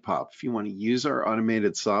SitePop, if you want to use our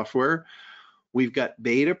automated software, we've got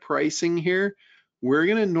beta pricing here. We're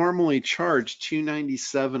going to normally charge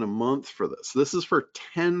 $297 a month for this. This is for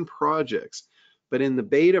 10 projects, but in the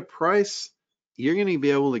beta price, you're going to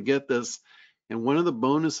be able to get this. And one of the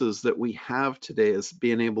bonuses that we have today is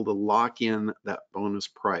being able to lock in that bonus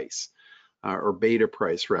price. or beta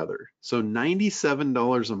price rather. So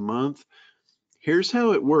 $97 a month. Here's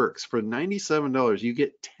how it works. For $97, you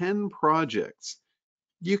get 10 projects.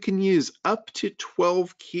 You can use up to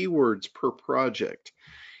 12 keywords per project.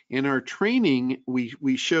 In our training,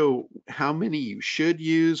 we show how many you should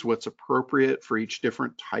use, what's appropriate for each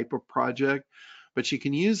different type of project, but you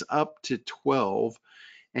can use up to 12,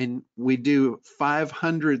 and we do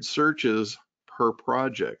 500 searches per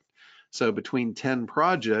project. So between 10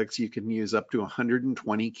 projects, you can use up to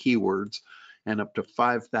 120 keywords and up to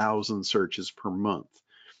 5,000 searches per month.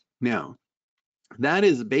 Now, that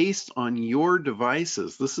is based on your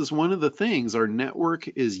devices. This is one of the things, our network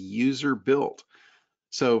is user built.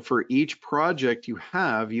 So for each project you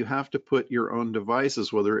have to put your own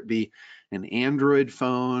devices, whether it be an Android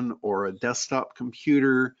phone or a desktop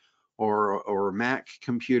computer or a Mac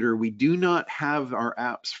computer. We do not have our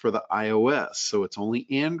apps for the iOS, so it's only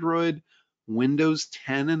Android, Windows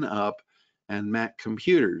 10 and up, and Mac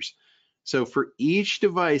computers. So for each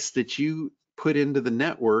device that you put into the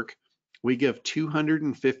network, we give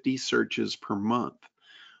 250 searches per month.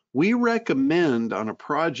 We recommend on a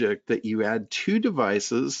project that you add 2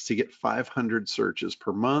 devices to get 500 searches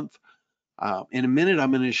per month. In a minute,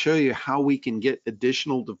 I'm going to show you how we can get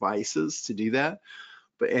additional devices to do that.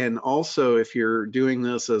 And also, if you're doing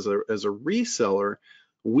this as a reseller,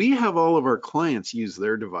 we have all of our clients use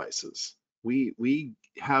their devices. We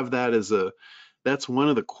have that as that's one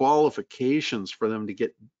of the qualifications for them to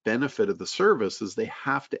get benefit of the service, is they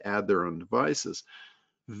have to add their own devices.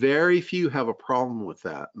 Very few have a problem with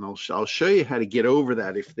that, and I'll show you how to get over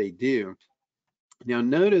that if they do. Now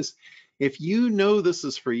notice, if you know this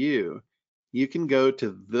is for you, you can go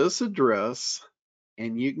to this address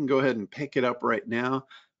and you can go ahead and pick it up right now.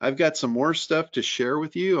 I've got some more stuff to share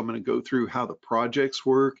with you. I'm going to go through how the projects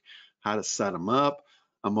work, how to set them up.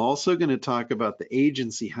 I'm also going to talk about the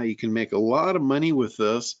agency, how you can make a lot of money with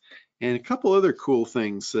this, and a couple other cool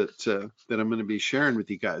things that I'm going to be sharing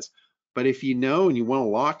with you guys. But if you know and you want to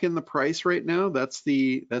lock in the price right now, that's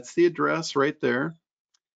the address right there,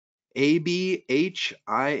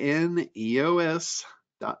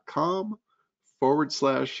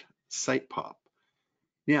 abhineos.com/sitepop.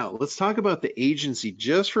 Now let's talk about the agency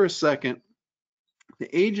just for a second.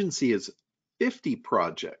 The agency is 50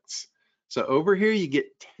 projects. So over here you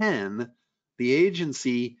get 10. The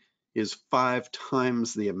agency is 5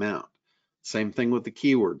 times the amount. Same thing with the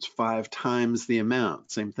keywords, 5 times the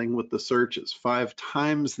amount. Same thing with the searches, 5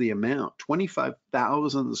 times the amount,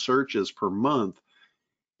 25,000 searches per month.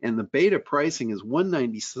 And the beta pricing is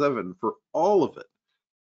 $197 for all of it.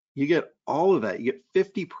 You get all of that. You get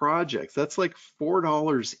 50 projects. That's like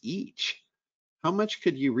 $4 each. How much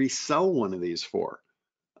could you resell one of these for?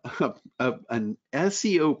 An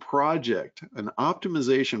SEO project, an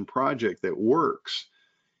optimization project that works,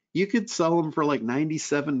 you could sell them for like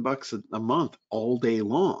 97 bucks a month all day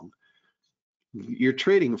long. You're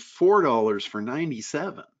trading $4 for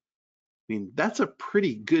 97. I mean, that's a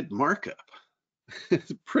pretty good markup.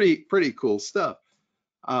 It's pretty cool stuff.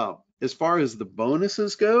 As far as the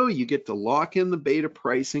bonuses go, you get to lock in the beta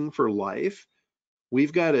pricing for life.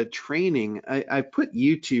 We've got a training, I put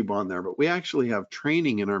YouTube on there, but we actually have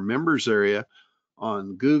training in our members area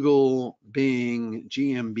on Google, Bing,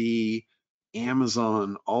 GMB,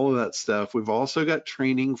 Amazon, all of that stuff. We've also got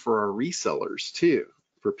training for our resellers too,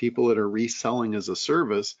 for people that are reselling as a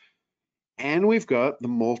service. And we've got the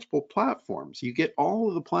multiple platforms. You get all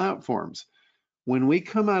of the platforms. When we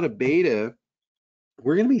come out of beta,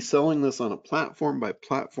 we're going to be selling this on a platform by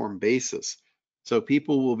platform basis. So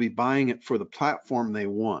people will be buying it for the platform they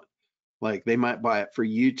want. Like they might buy it for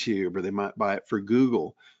YouTube or they might buy it for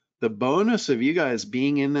Google. The bonus of you guys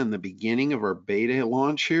being in the beginning of our beta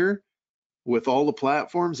launch here with all the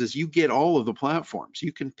platforms is you get all of the platforms.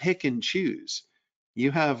 You can pick and choose. You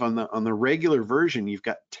have on the regular version, you've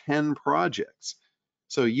got 10 projects.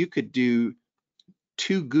 So you could do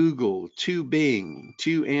 2 Google, 2 Bing,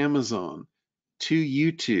 2 Amazon, 2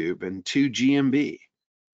 YouTube, and 2 GMB.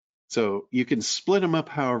 So you can split them up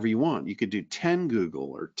however you want. You could do 10 Google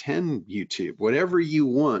or 10 YouTube, whatever you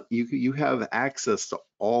want. You have access to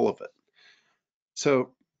all of it.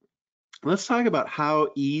 So let's talk about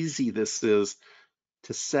how easy this is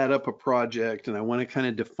to set up a project. And I want to kind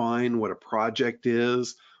of define what a project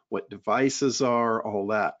is, what devices are, all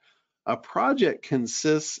that. A project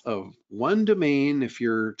consists of one domain. If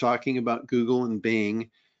you're talking about Google and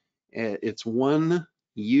Bing, it's one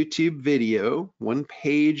YouTube video, one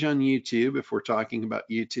page on YouTube. If we're talking about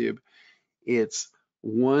YouTube, it's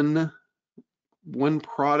one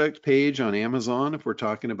product page on Amazon if we're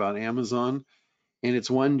talking about Amazon, and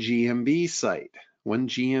it's one GMB site one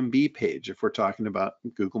GMB page if we're talking about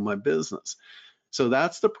Google My Business. So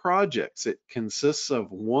that's the projects. It consists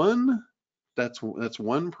of one, that's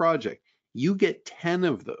one project. You get 10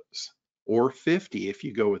 of those, or 50 if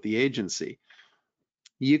you go with the agency.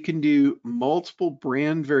 You can do multiple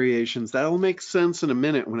brand variations. That'll make sense in a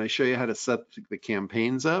minute when I show you how to set the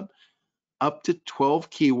campaigns up to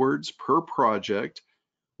 12 keywords per project.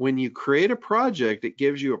 When you create a project, it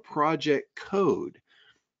gives you a project code.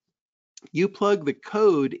 You plug the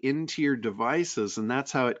code into your devices, and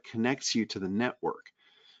that's how it connects you to the network.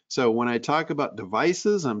 So when I talk about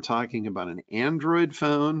devices, I'm talking about an Android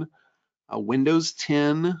phone, a Windows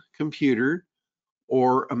 10 computer,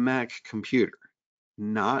 or a Mac computer.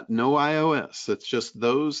 No iOS. It's just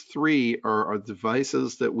those three are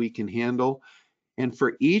devices that we can handle. And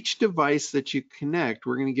for each device that you connect,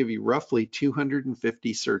 we're going to give you roughly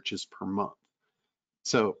 250 searches per month.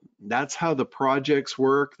 So that's how the projects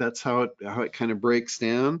work. That's how it kind of breaks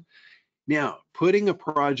down. Now, putting a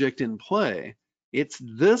project in play, it's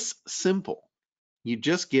this simple. You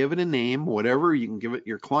just give it a name, whatever. You can give it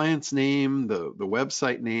your client's name, the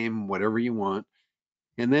website name, whatever you want.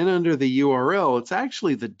 And then under the URL, it's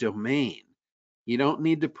actually the domain. You don't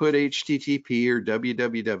need to put HTTP or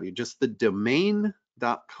www, just the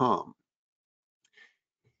domain.com.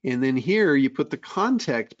 And then here you put the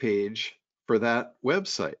contact page for that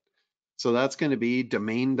website. So that's going to be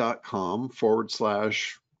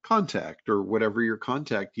domain.com/contact or whatever your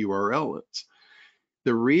contact URL is.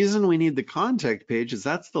 The reason we need the contact page is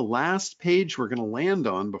that's the last page we're going to land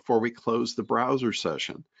on before we close the browser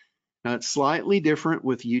session. Now it's slightly different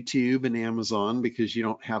with YouTube and Amazon because you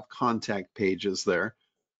don't have contact pages there.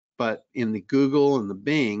 But in the Google and the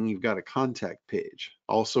Bing, you've got a contact page,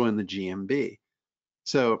 also in the GMB.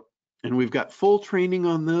 So, and we've got full training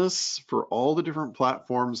on this for all the different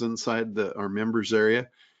platforms inside our members area.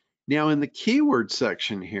 Now in the keyword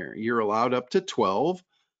section here, you're allowed up to 12.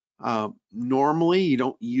 Normally you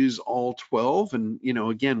don't use all 12. And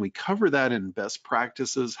again, we cover that in best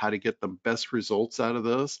practices, how to get the best results out of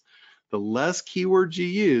this. The less keywords you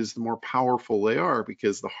use, the more powerful they are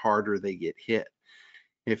because the harder they get hit.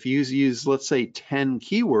 If you use, let's say 10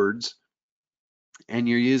 keywords and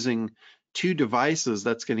you're using 2 devices,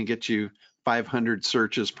 that's going to get you 500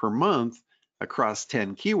 searches per month across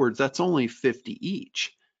 10 keywords. That's only 50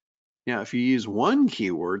 each. Now, if you use 1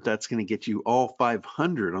 keyword, that's going to get you all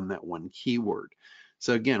 500 on that 1 keyword.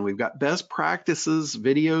 So again, we've got best practices,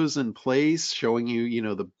 videos in place showing you,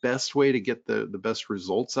 the best way to get the best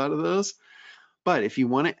results out of this. But if you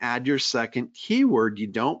want to add your second keyword, you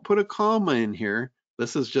don't put a comma in here.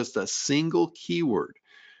 This is just a single keyword.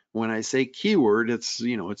 When I say keyword, it's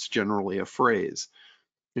generally a phrase.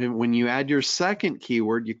 And when you add your second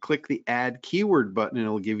keyword, you click the add keyword button and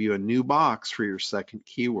it'll give you a new box for your second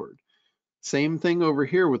keyword. Same thing over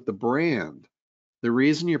here with the brand. The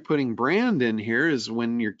reason you're putting brand in here is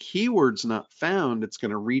when your keyword's not found, it's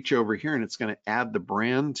going to reach over here and it's going to add the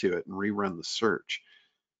brand to it and rerun the search.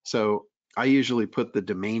 So I usually put the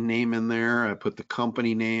domain name in there. I put the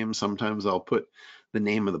company name. Sometimes I'll put the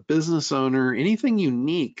name of the business owner, anything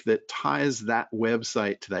unique that ties that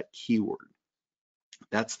website to that keyword.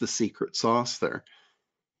 That's the secret sauce there.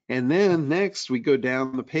 And then next we go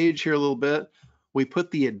down the page here a little bit. We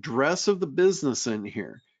put the address of the business in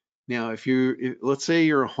here. Now, let's say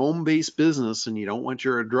you're a home-based business and you don't want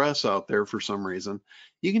your address out there for some reason,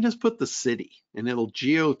 you can just put the city and it'll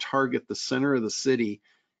geo-target the center of the city.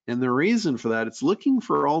 And the reason for that, it's looking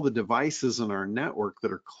for all the devices in our network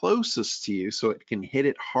that are closest to you so it can hit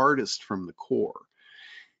it hardest from the core.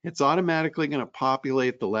 It's automatically going to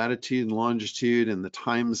populate the latitude and longitude and the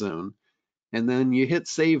time zone. And then you hit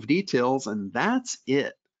save details and that's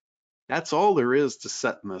it. That's all there is to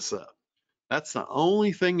setting this up. That's the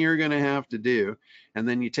only thing you're going to have to do. And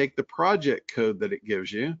then you take the project code that it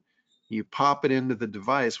gives you, you pop it into the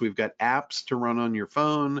device. We've got apps to run on your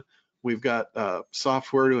phone. We've got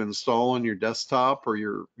software to install on your desktop or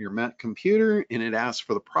your Mac computer, and it asks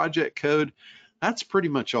for the project code. That's pretty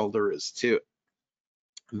much all there is to it.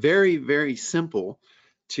 Very, very simple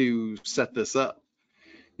to set this up.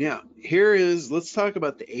 Now, let's talk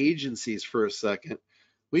about the agencies for a second.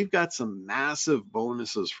 We've got some massive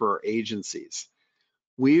bonuses for our agencies.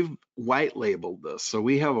 We've white labeled this. So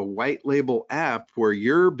we have a white label app where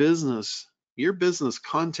your business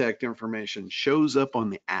contact information shows up on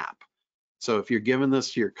the app. So if you're giving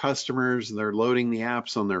this to your customers and they're loading the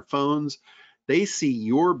apps on their phones, they see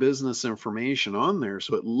your business information on there.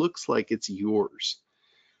 So it looks like it's yours.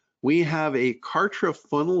 We have a Kartra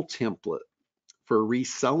funnel template for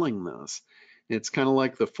reselling this. It's kind of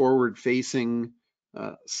like the forward facing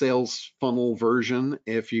sales funnel version.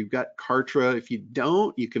 If you've got Kartra, if you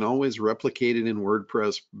don't, you can always replicate it in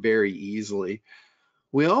WordPress very easily.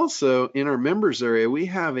 We also, in our members area, we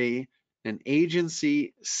have an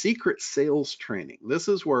agency secret sales training. This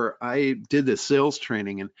is where I did the sales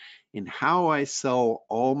training and in how I sell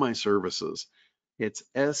all my services. It's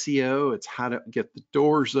SEO, it's how to get the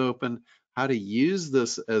doors open, how to use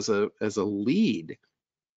this as a lead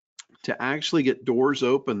to actually get doors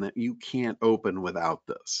open that you can't open without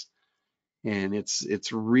this. And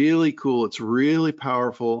it's really cool. It's really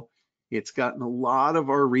powerful. It's gotten a lot of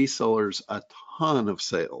our resellers a ton of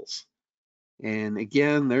sales. And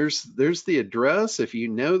again, there's the address if you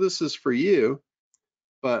know this is for you,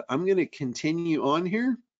 but I'm going to continue on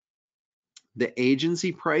here. The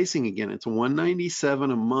agency pricing, again, it's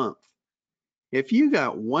 $197 a month. If you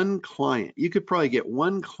got one client, you could probably get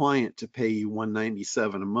one client to pay you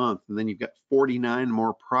 $197 a month, and then you've got 49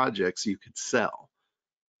 more projects you could sell.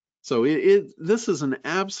 So this is an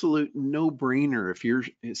absolute no-brainer if you're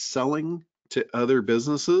selling to other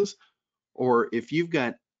businesses, or if you've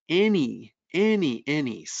got any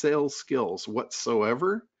sales skills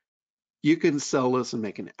whatsoever, you can sell this and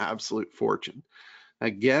make an absolute fortune.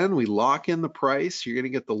 Again, we lock in the price. You're going to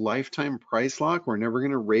get the lifetime price lock. We're never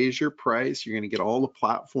going to raise your price. You're going to get all the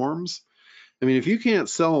platforms. I mean, if you can't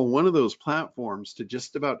sell one of those platforms to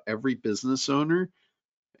just about every business owner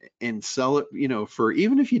and sell it, you know, for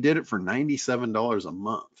even if you did it for $97 a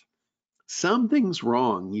month, something's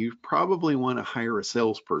wrong. You probably want to hire a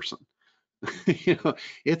salesperson. You know,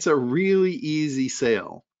 it's a really easy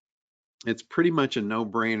sale. It's pretty much a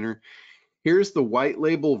no-brainer. Here's the white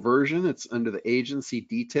label version. It's under the agency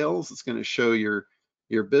details. It's going to show your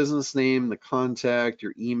business name, the contact,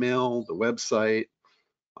 your email, the website,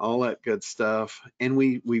 all that good stuff. And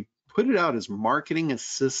we put it out as marketing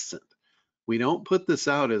assistant. We don't put this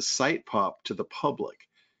out as site pop to the public.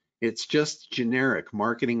 It's just generic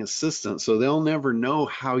marketing assistant. So they'll never know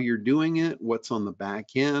how you're doing it, what's on the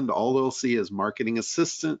back end. All they'll see is marketing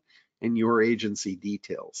assistant and your agency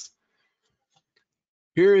details.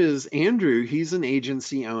 Here is Andrew. He's an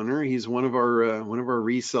agency owner. He's one of our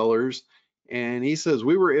resellers, and he says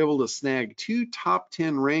we were able to snag 2 top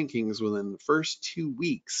 10 rankings within the first 2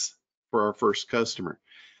 weeks for our first customer.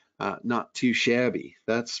 Not too shabby.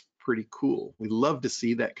 That's pretty cool. We love to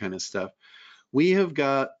see that kind of stuff. We have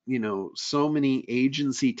got, you know, so many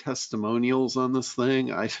agency testimonials on this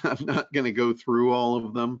thing. I'm not going to go through all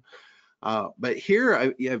of them, but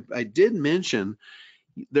here I did mention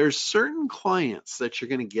there's certain clients that you're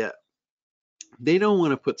going to get. They don't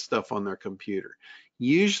want to put stuff on their computer.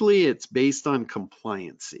 Usually it's based on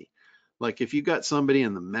compliancy. Like if you got somebody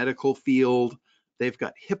in the medical field, they've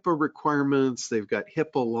got HIPAA requirements, they've got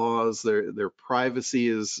HIPAA laws, their privacy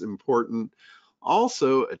is important.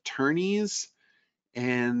 Also attorneys,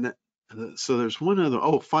 and so there's one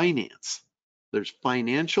other, finance. There's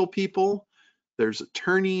financial people, there's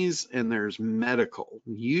attorneys, and there's medical.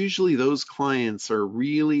 Usually those clients are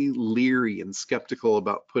really leery and skeptical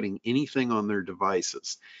about putting anything on their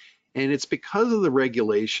devices. And it's because of the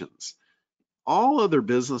regulations. All other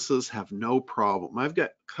businesses have no problem. I've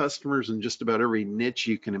got customers in just about every niche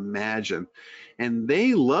you can imagine, and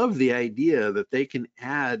they love the idea that they can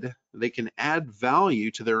add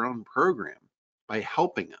value to their own program by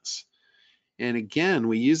helping us. And again,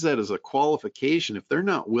 we use that as a qualification. If they're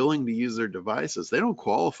not willing to use their devices, they don't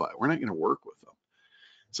qualify. We're not going to work with them.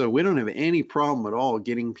 So we don't have any problem at all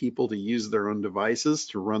getting people to use their own devices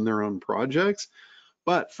to run their own projects.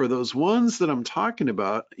 But for those ones that I'm talking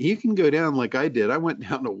about, you can go down like I did. I went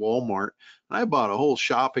down to Walmart and I bought a whole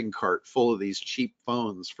shopping cart full of these cheap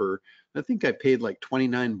phones for, I think I paid like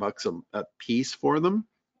 29 bucks a piece for them.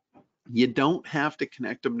 You don't have to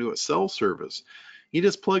connect them to a cell service. You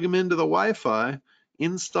just plug them into the Wi-Fi,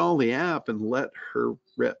 install the app, and let her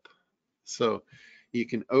rip. So you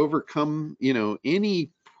can overcome, you know,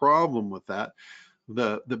 any problem with that.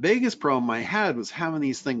 The biggest problem I had was having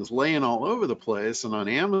these things laying all over the place, and on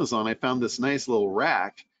Amazon I found this nice little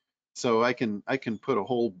rack, so I can put a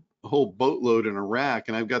whole boatload in a rack,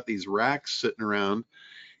 and I've got these racks sitting around.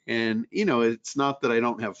 And you know, it's not that I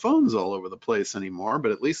don't have phones all over the place anymore,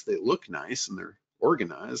 but at least they look nice and they're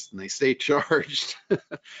organized and they stay charged.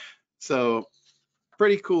 So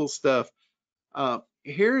pretty cool stuff.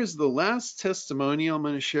 Here is the last testimonial I'm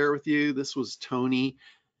going to share with you. This was Tony,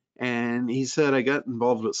 and he said, I got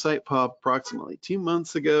involved with SitePop approximately 2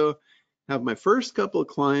 months ago. Have my first couple of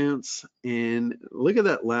clients, and look at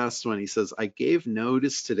that last one. He says, I gave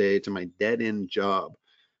notice today to my dead-end job.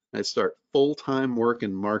 I start full-time work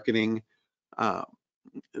in marketing.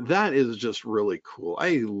 That is just really cool.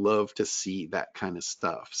 I love to see that kind of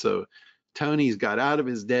stuff. So Tony's got out of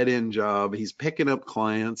his dead-end job. He's picking up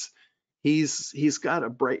clients. He's got a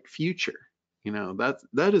bright future. You know,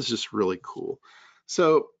 that is just really cool.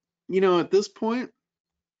 So, you know, at this point,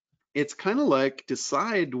 it's kind of like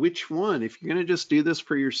decide which one. If you're going to just do this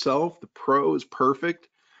for yourself, the Pro is perfect.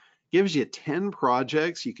 Gives you 10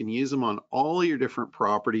 projects. You can use them on all your different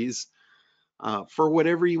properties for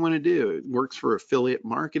whatever you want to do. It works for affiliate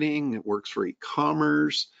marketing. It works for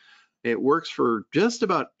e-commerce. It works for just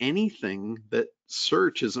about anything that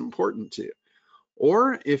search is important to.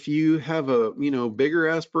 Or if you have a, you know, bigger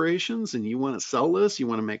aspirations and you want to sell this, you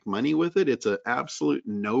want to make money with it, it's an absolute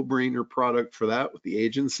no-brainer product for that with the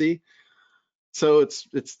agency. So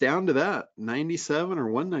it's down to that 97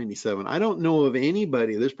 or 197. I don't know of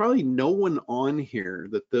anybody. There's probably no one on here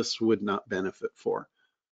that this would not benefit for.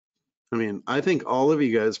 I mean, I think all of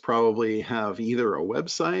you guys probably have either a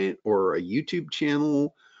website or a YouTube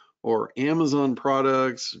channel or Amazon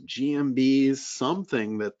products, GMBs,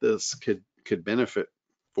 something that this could benefit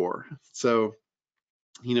for. So,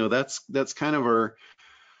 you know, that's kind of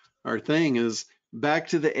our thing is back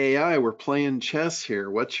to the AI. We're playing chess here.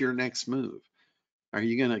 What's your next move? Are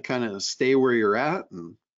you going to kind of stay where you're at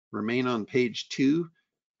and remain on page 2?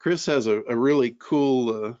 Chris has a really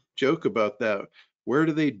cool joke about that. Where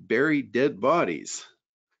do they bury dead bodies?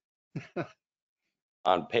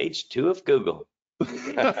 On page 2 of Google.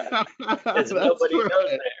 Because That's nobody knows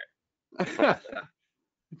right. there.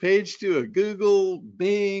 Page 2 of Google,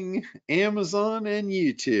 Bing, Amazon, and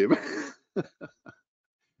YouTube.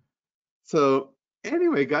 So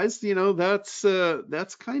anyway, guys, you know, that's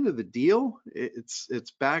kind of the deal.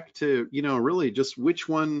 It's back to, you know, really just which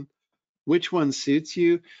one suits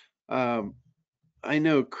you. I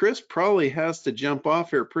know Chris probably has to jump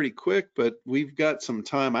off here pretty quick, but we've got some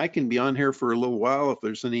time. I can be on here for a little while if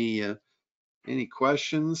there's any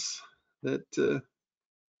questions that.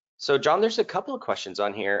 So John, there's a couple of questions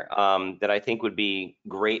on here that I think would be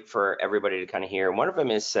great for everybody to kind of hear. One of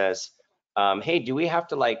them says, hey, do we have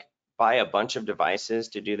to like buy a bunch of devices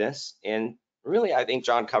to do this? And really, I think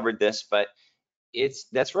John covered this, but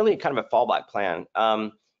that's really kind of a fallback plan.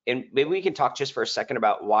 And maybe we can talk just for a second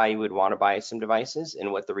about why you would want to buy some devices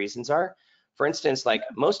and what the reasons are. For instance, like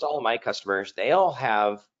most all of my customers, they all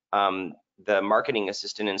have the marketing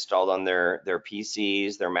assistant installed on their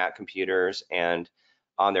PCs, their Mac computers, and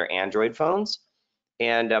on their Android phones.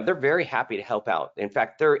 And they're very happy to help out. In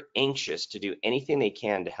fact, they're anxious to do anything they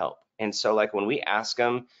can to help. And so like when we ask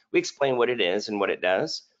them, we explain what it is and what it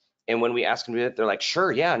does. And when we ask them to do it, they're like,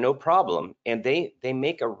 sure, yeah, no problem. And they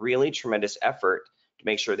make a really tremendous effort to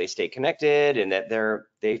make sure they stay connected and that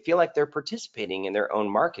they feel like they're participating in their own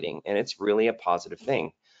marketing. And it's really a positive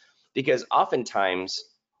thing. Because oftentimes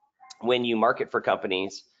when you market for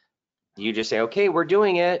companies, you just say, okay, we're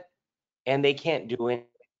doing it, and they can't do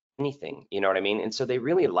anything, you know what I mean? And so they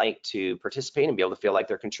really like to participate and be able to feel like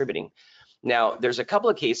they're contributing. Now, there's a couple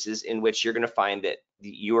of cases in which you're going to find that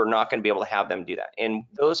you are not going to be able to have them do that. And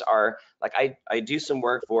those are like, I do some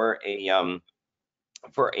work for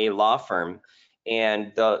a law firm,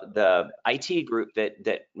 and the IT group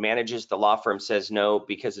that manages the law firm says no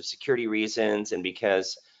because of security reasons and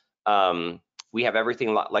because we have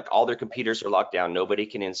everything like all their computers are locked down. Nobody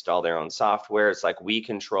can install their own software. It's like we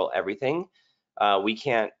control everything. We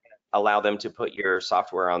can't allow them to put your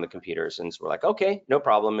software on the computers. And so we're like, okay, no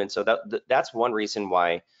problem. And so that's one reason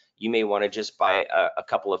why you may want to just buy a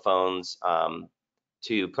couple of phones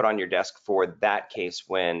to put on your desk for that case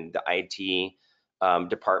when the IT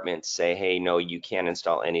departments say, hey, no, you can't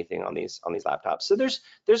install anything on these laptops. So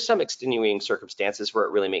there's some extenuating circumstances where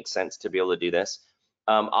it really makes sense to be able to do this.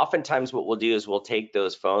 Oftentimes what we'll do is we'll take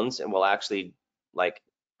those phones and we'll actually like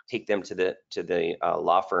take them to the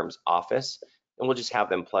law firm's office, and we'll just have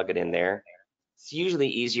them plug it in there. It's usually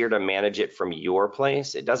easier to manage it from your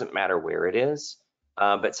place. It doesn't matter where it is,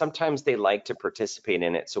 but sometimes they like to participate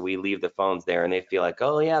in it. So we leave the phones there and they feel like,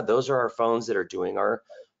 oh yeah, those are our phones that are doing our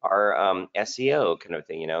SEO kind of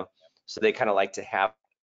thing, you know? So they kind of like to have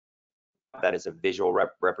that as a visual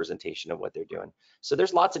representation of what they're doing. So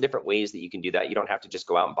there's lots of different ways that you can do that. You don't have to just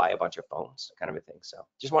go out and buy a bunch of phones kind of a thing. So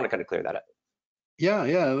just want to kind of clear that up. Yeah,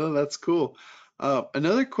 that's cool.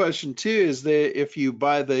 Another question too is that if you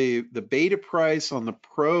buy the beta price on the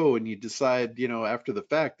Pro and you decide, you know, after the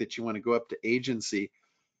fact that you want to go up to agency,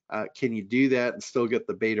 can you do that and still get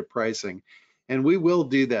the beta pricing? And we will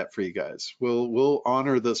do that for you guys. We'll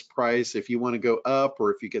honor this price if you want to go up,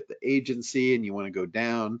 or if you get the agency and you want to go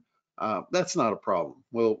down. That's not a problem.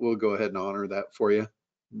 We'll go ahead and honor that for you.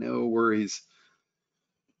 No worries.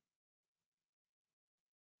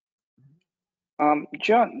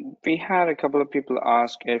 John, we had a couple of people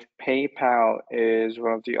ask if PayPal is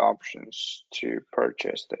one of the options to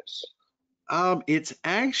purchase this. It's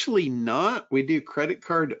actually not. We do credit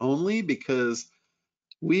card only because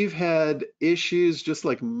we've had issues, just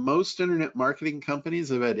like most internet marketing companies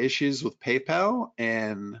have had issues with PayPal,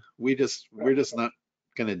 and we're just not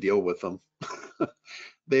going to deal with them.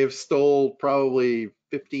 They've stole probably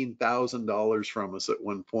 $15,000 from us at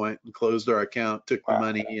one point and closed our account, took the Wow,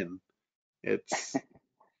 money, and it's that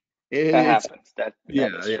it's happens. That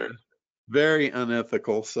yeah, is yeah, true. very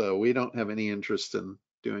unethical. So we don't have any interest in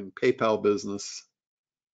doing PayPal business.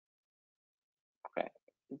 Okay.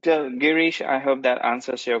 So, Girish, I hope that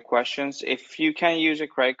answers your questions. If you can use a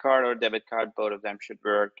credit card or debit card, both of them should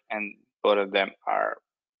work, and both of them are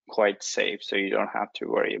quite safe, so you don't have to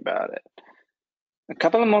worry about it. A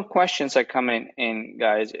couple of more questions are coming in,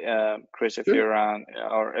 guys. Chris, if Sure, you're around,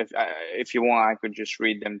 or if you want, I could just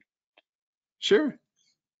read them. sure.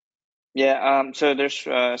 Yeah. So there's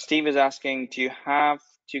Steve is asking, do you have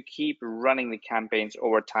to keep running the campaigns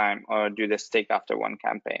over time, or do they stick after one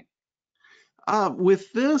campaign?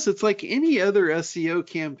 With this, it's like any other SEO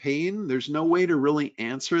campaign. There's no way to really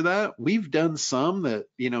answer that. We've done some that,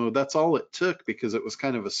 that's all it took because it was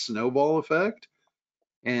kind of a snowball effect.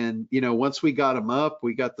 And, once we got them up,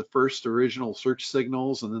 we got the first original search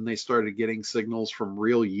signals, and then they started getting signals from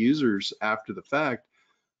real users after the fact.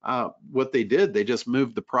 What they did, they just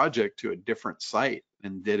moved the project to a different site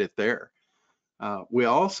and did it there. We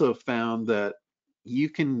also found that you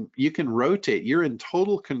can rotate. You're in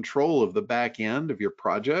total control of the back end of your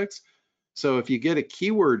projects. So if you get a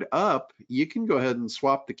keyword up, you can go ahead and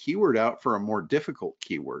swap the keyword out for a more difficult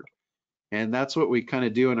keyword. And that's what we kind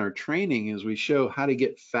of do in our training is we show how to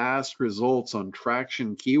get fast results on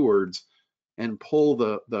traction keywords and pull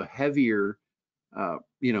the heavier,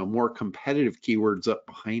 more competitive keywords up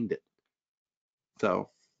behind it. So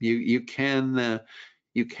you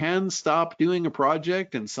can stop doing a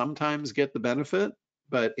project and sometimes get the benefit,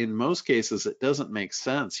 but in most cases it doesn't make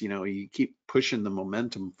sense. You keep pushing the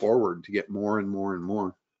momentum forward to get more and more and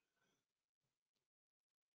more.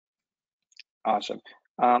 Awesome.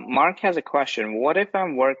 Mark has a question. What if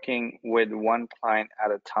I'm working with one client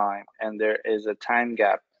at a time and there is a time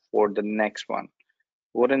gap for the next one?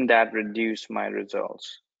 Wouldn't that reduce my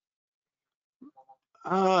results?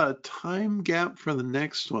 Time gap for the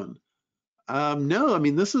next one. No, I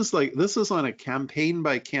mean this is on a campaign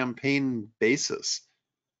by campaign basis.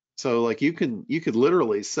 So like you could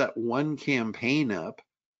literally set one campaign up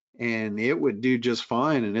and it would do just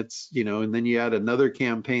fine. And and then you add another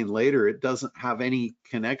campaign later, it doesn't have any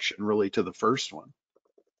connection really to the first one.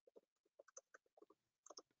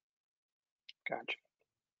 Gotcha.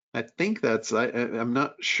 I think I'm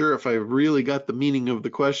not sure if I really got the meaning of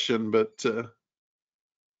the question, but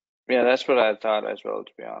Yeah, that's what I thought as well,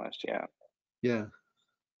 to be honest. Yeah, yeah.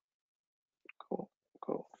 cool,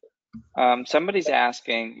 cool. Somebody's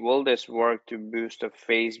asking, will this work to boost a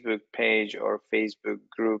Facebook page or Facebook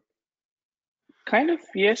group? Kind of,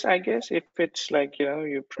 yes, I guess, if it's like,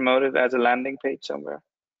 you promote it as a landing page somewhere.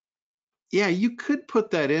 Yeah, you could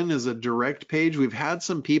put that in as a direct page. We've had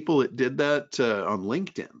some people that did that on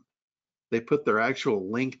LinkedIn. They put their actual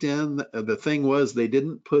LinkedIn. The thing was they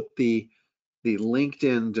didn't put the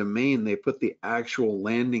LinkedIn domain, they put the actual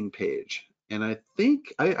landing page. And I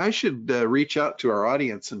think I should reach out to our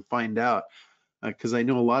audience and find out because I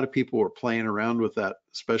know a lot of people were playing around with that,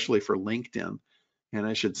 especially for LinkedIn. And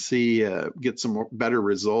I should see, get some better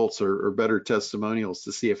results or better testimonials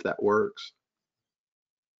to see if that works.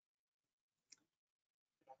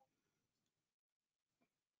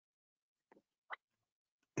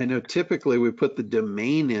 I know typically we put the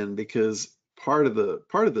domain in because part of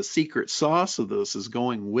the secret sauce of this is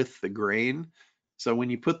going with the grain. So when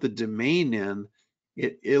you put the domain in,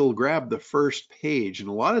 it'll grab the first page, and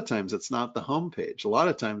a lot of times it's not the home page. A lot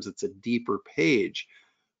of times it's a deeper page,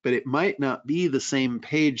 but it might not be the same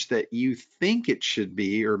page that you think it should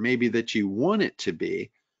be, or maybe that you want it to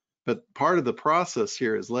be. But part of the process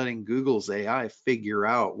here is letting Google's AI figure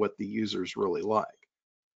out what the users really like.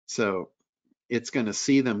 So it's going to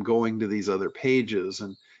see them going to these other pages,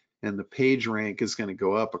 and the page rank is going to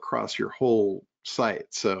go up across your whole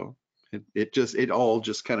site. So it all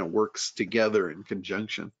just kind of works together in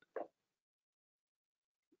conjunction.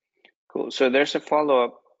 Cool. So there's a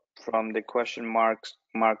follow-up from the question Mark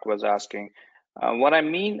was asking. What I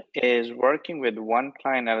mean is working with one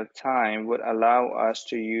client at a time would allow us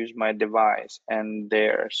to use my device and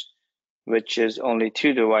theirs, which is only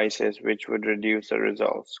two devices, which would reduce the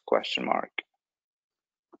results, question mark.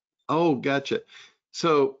 Oh, gotcha.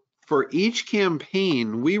 So For each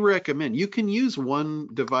campaign, we recommend you can use one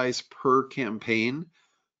device per campaign,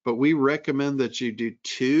 but we recommend that you do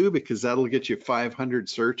two because that'll get you 500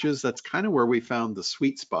 searches. That's kind of where we found the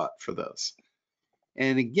sweet spot for this.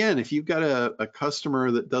 And again, if you've got a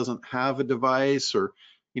customer that doesn't have a device, or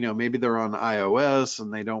maybe they're on iOS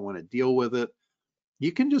and they don't want to deal with it,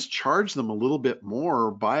 you can just charge them a little bit more,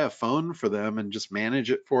 buy a phone for them and just manage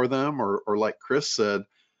it for them. Or like Chris said,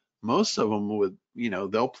 most of them would,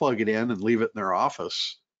 they'll plug it in and leave it in their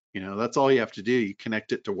office. That's all you have to do. You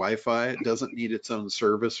connect it to Wi-Fi. It doesn't need its own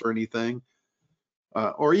service or anything.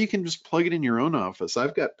 Or you can just plug it in your own office.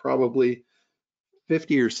 I've got probably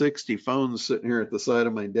 50 or 60 phones sitting here at the side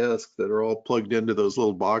of my desk that are all plugged into those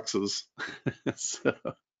little boxes. So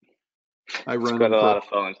I It's run got them a for, lot of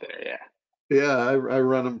phones there, yeah. yeah, I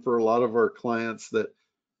run them for a lot of our clients that,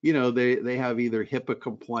 they have either HIPAA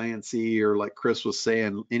compliancy, or like Chris was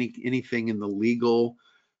saying, anything in the legal,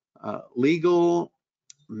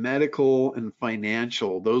 medical, and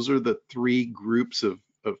financial. Those are the three groups of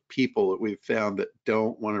people that we've found that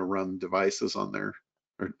don't want to run devices on their,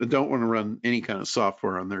 or don't want to run any kind of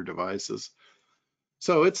software on their devices.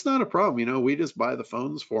 So it's not a problem. We just buy the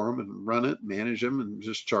phones for them and run it, manage them, and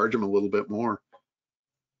just charge them a little bit more.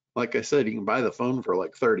 Like I said, you can buy the phone for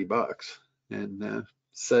like 30 bucks and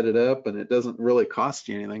set it up, and it doesn't really cost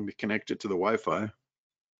you anything to connect it to the Wi-Fi.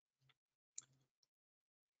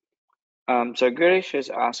 So Girish is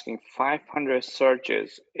asking 500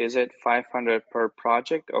 searches. Is it 500 per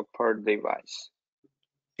project or per device?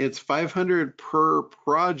 It's 500 per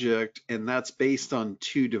project, and that's based on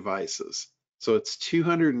 2 devices. So it's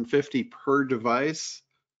 250 per device.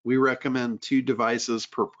 We recommend 2 devices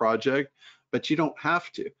per project, but you don't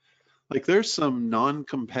have to. Like, there's some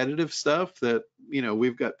non-competitive stuff that,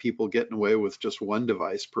 we've got people getting away with just 1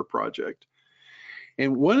 device per project.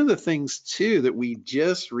 And one of the things too that we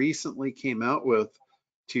just recently came out with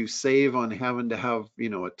to save on having to have,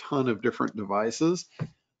 a ton of different devices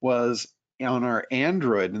was on our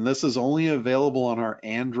Android, and this is only available on our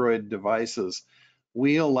Android devices.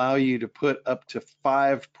 We allow you to put up to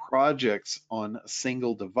 5 projects on a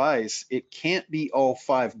single device. It can't be all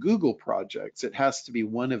 5 Google projects. It has to be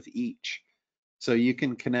one of each. So you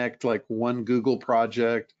can connect like one Google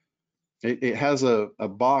project. It has a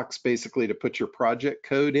box basically to put your project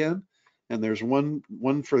code in, and there's one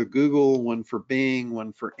for Google, one for Bing,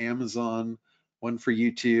 one for Amazon, one for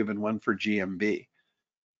YouTube, and one for GMB.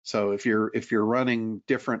 So if you're running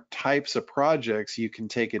different types of projects, you can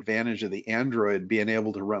take advantage of the Android being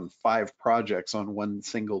able to run 5 projects on one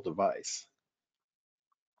single device.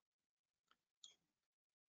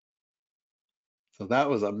 So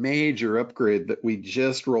that was a major upgrade that we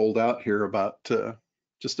just rolled out here about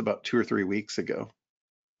just about 2 or 3 weeks ago.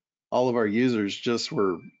 All of our users just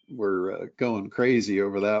were going crazy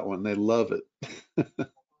over that one. They love it.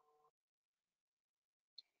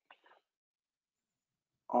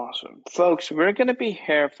 Awesome. Folks, we're going to be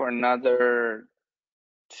here for another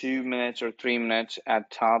 2 minutes or 3 minutes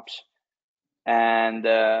at tops. And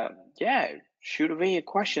yeah, shoot away your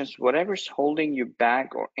questions, whatever's holding you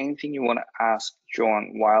back or anything you want to ask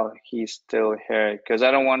John while he's still here, because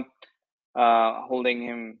I don't want holding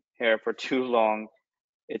him here for too long.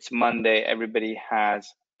 It's Monday. Everybody has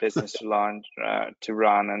business to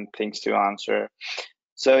run and things to answer.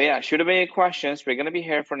 So yeah, shoot away your questions. We're going to be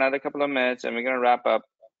here for another couple of minutes, and we're going to wrap up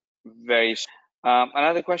very soon.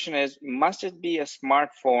 Another question is, must it be a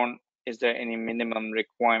smartphone? Is there any minimum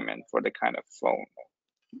requirement for the kind of phone?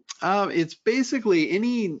 It's basically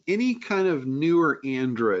any kind of newer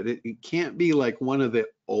Android. It can't be like one of the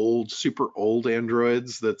super old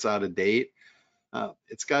Androids that's out of date.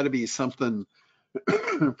 It's got to be something,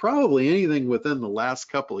 probably anything within the last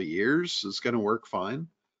couple of years is going to work fine.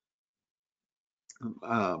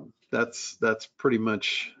 That's pretty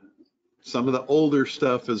much, some of the older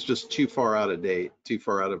stuff is just too far out of date, too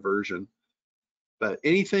far out of version. But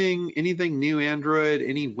anything new Android,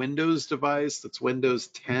 any Windows device that's Windows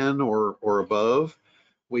 10 or above,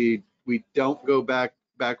 we don't go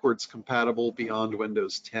backwards compatible beyond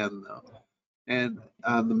Windows 10 though. And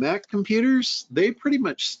the Mac computers, they pretty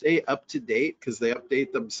much stay up to date because they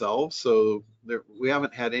update themselves. So we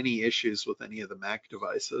haven't had any issues with any of the Mac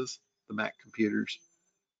devices, the Mac computers.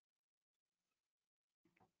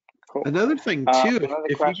 Cool. Another thing too,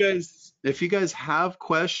 Another if you guys have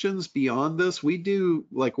questions beyond this, we do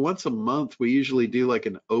like once a month, we usually do like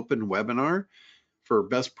an open webinar for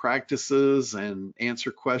best practices and answer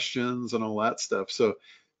questions and all that stuff. So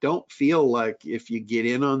don't feel like if you get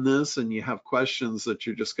in on this and you have questions that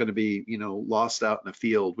you're just going to be, lost out in the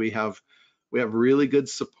field. We have really good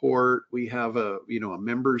support. We have a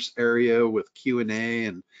members area with Q&A,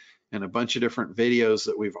 and and a bunch of different videos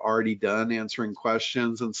that we've already done answering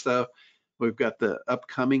questions and stuff. We've got the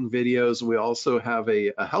upcoming videos. We also have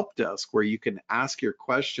a help desk where you can ask your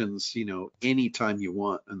questions, anytime you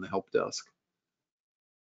want in the help desk.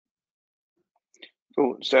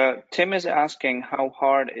 Cool. So Tim is asking, how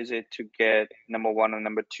hard is it to get #1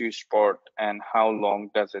 and #2 spot, and how long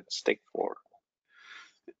does it stick for?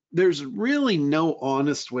 There's really no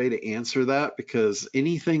honest way to answer that, because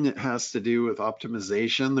anything that has to do with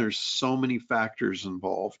optimization, there's so many factors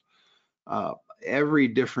involved. Every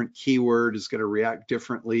different keyword is going to react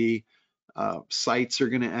differently. Sites are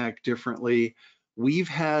going to act differently. We've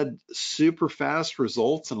had super fast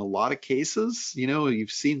results in a lot of cases.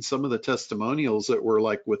 You've seen some of the testimonials that were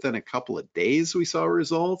like within a couple of days we saw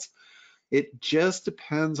results. It just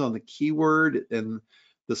depends on the keyword and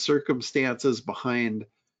the circumstances behind,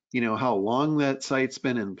 how long that site's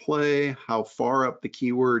been in play, how far up the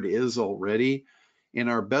keyword is already. In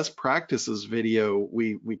our best practices video,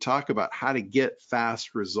 we talk about how to get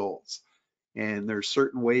fast results. And there's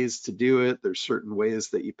certain ways to do it. There's certain ways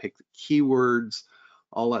that you pick the keywords,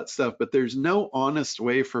 all that stuff. But there's no honest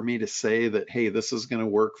way for me to say that, hey, this is going to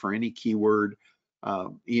work for any keyword,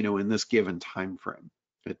 in this given time frame.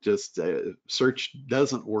 It just, search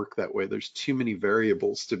doesn't work that way. There's too many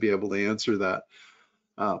variables to be able to answer that.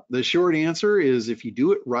 The short answer is, if you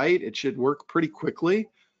do it right, it should work pretty quickly,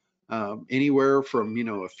 anywhere from,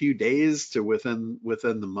 a few days to within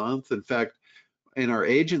the month. In fact, in our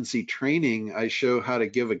agency training, I show how to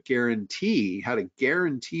give a guarantee, how to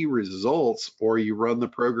guarantee results, or you run the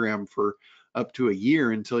program for up to a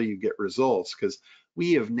year until you get results, because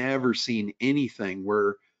we have never seen anything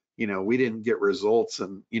where, we didn't get results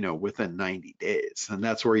and, within 90 days. And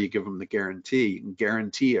that's where you give them the guarantee. You can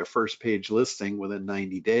guarantee a first page listing within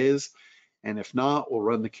 90 days. And if not, we'll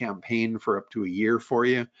run the campaign for up to a year for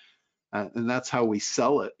you. And that's how we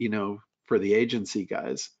sell it, for the agency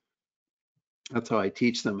guys. That's how I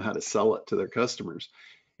teach them how to sell it to their customers.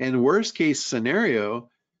 And worst case scenario,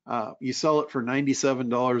 you sell it for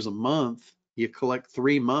 $97 a month, you collect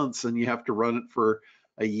 3 months, and you have to run it for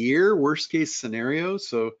a year, worst case scenario.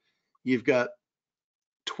 So you've got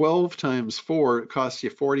 12 times 4, it costs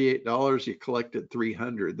you $48, you collected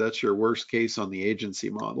 $300. That's your worst case on the agency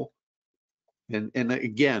model. And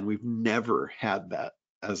again, we've never had that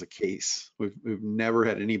as a case. We've never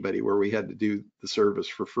had anybody where we had to do the service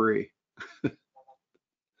for free.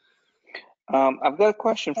 I've got a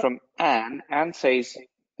question from Anne. Anne says,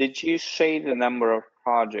 did you say the number of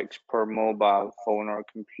projects per mobile phone or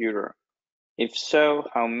computer? If so,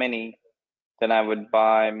 how many? Then I would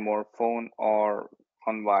buy more phone or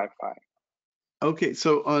on Wi-Fi. Okay,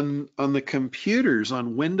 so on the computers,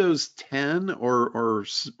 on Windows 10 or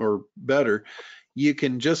better, you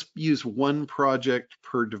can just use one project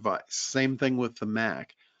per device. Same thing with the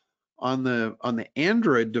Mac. On the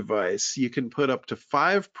Android device, you can put up to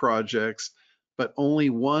 5 projects, but only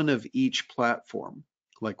one of each platform,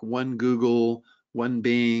 like one Google, one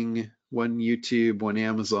Bing, one YouTube, one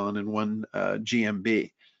Amazon, and one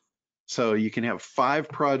GMB. So you can have 5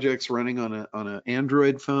 projects running on an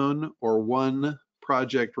Android phone, or one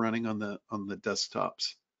project running on the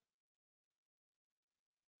desktops.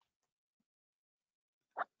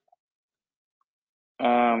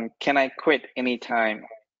 Can I quit anytime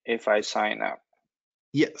if I sign up?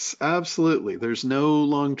 Yes, absolutely. There's no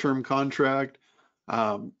long-term contract.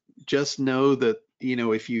 Just know that,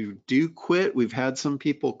 if you do quit, we've had some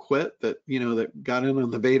people quit that, that got in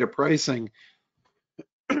on the beta pricing.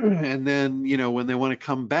 And then, when they want to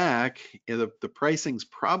come back, the pricing's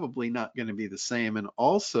probably not going to be the same. And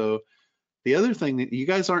also, the other thing, that you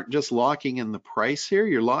guys aren't just locking in the price here,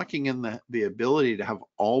 you're locking in the ability to have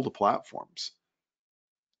all the platforms.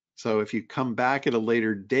 So if you come back at a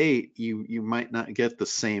later date, you might not get the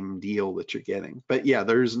same deal that you're getting. But yeah,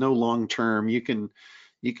 there's no long term. You can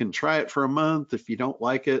try it for a month. If you don't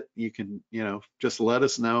like it, you can, just let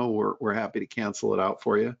us know. We're happy to cancel it out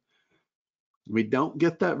for you. We don't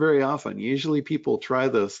get that very often. Usually people try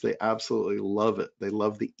this, they absolutely love it. They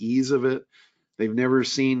love the ease of it. They've never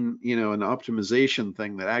seen, an optimization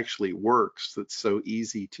thing that actually works, that's so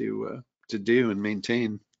easy to do and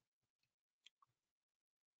maintain.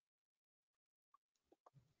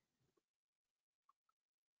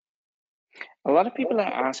 A lot of people are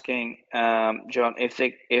asking, John, if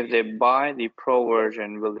they buy the pro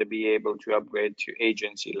version, will they be able to upgrade to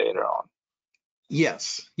agency later on?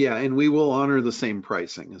 Yes, yeah, and we will honor the same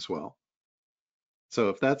pricing as well. So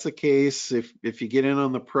if that's the case, if you get in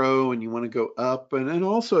on the pro and you want to go up, and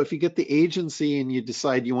also if you get the agency and you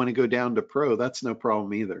decide you want to go down to pro, that's no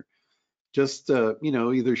problem either. just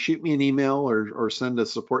either shoot me an email or send a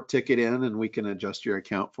support ticket in, and we can adjust your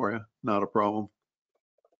account for you. Not a problem.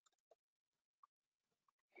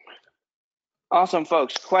 Awesome,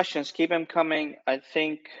 folks. Questions, keep them coming. I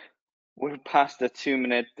think we're past the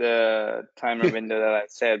 2-minute timer window that I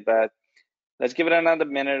said, but let's give it another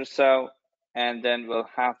minute or so, and then we'll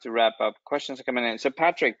have to wrap up. Questions are coming in. So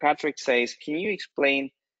Patrick says, can you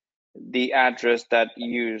explain the address that you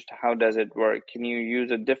used? How does it work? Can you use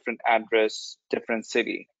a different address, different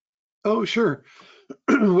city? Oh, sure.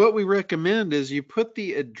 What we recommend is you put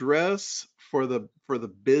the address for the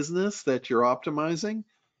business that you're optimizing,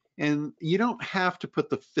 and you don't have to put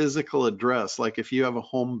the physical address. Like if you have a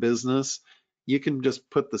home business, you can just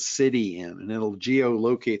put the city in and it'll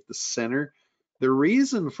geolocate the center. The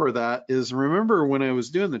reason for that is, remember when I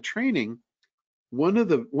was doing the training, one of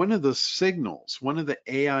the signals, one of the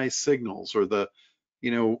AI signals, or the,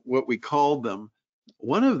 what we called them,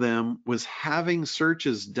 one of them was having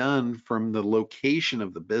searches done from the location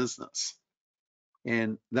of the business.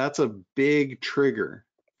 And that's a big trigger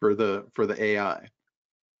for the AI.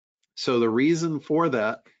 So the reason for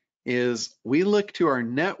that is we look to our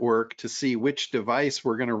network to see which device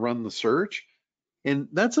we're going to run the search. And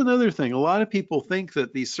that's another thing. A lot of people think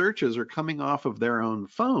that these searches are coming off of their own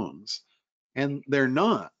phones, and they're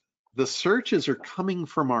not. The searches are coming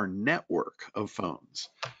from our network of phones.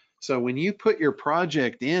 So when you put your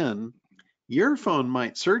project in, your phone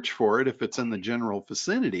might search for it if it's in the general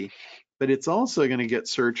vicinity, but it's also going to get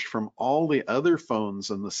searched from all the other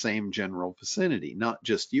phones in the same general vicinity, not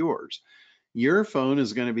just yours. Your phone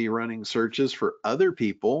is going to be running searches for other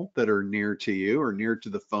people that are near to you or near to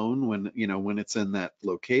the phone when it's in that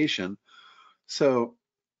location. So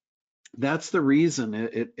that's the reason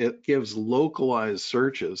it gives localized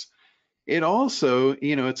searches. It also,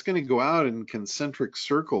 it's going to go out in concentric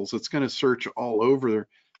circles. It's going to search all over.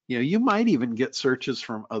 You might even get searches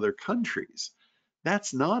from other countries.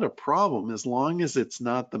 That's not a problem as long as it's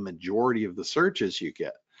not the majority of the searches you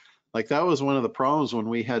get. Like that was one of the problems when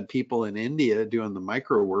we had people in India doing the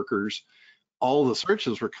micro workers. All the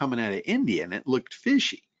searches were coming out of India and it looked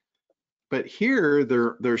fishy. But here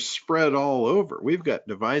they're spread all over. We've got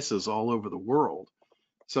devices all over the world.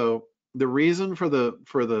 So the reason for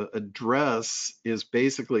the address is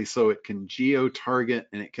basically so it can geo-target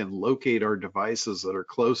and it can locate our devices that are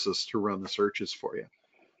closest to run the searches for you.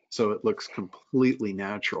 So it looks completely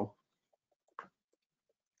natural.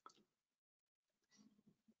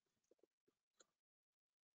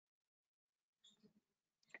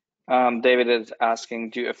 David is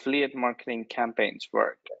asking, do affiliate marketing campaigns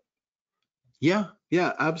work? Yeah,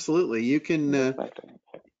 absolutely. You can,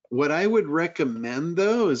 what I would recommend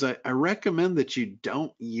though is I recommend that you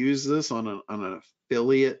don't use this on an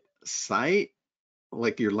affiliate site,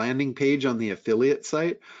 like your landing page on the affiliate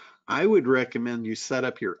site. I would recommend you set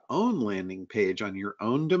up your own landing page on your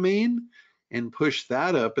own domain and push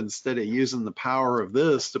that up instead of using the power of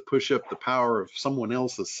this to push up the power of someone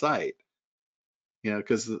else's site.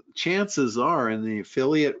 Because the chances are in the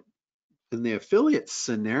affiliate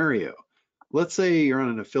scenario, let's say you're on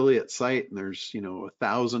an affiliate site and there's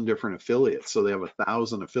 1,000 different affiliates, so they have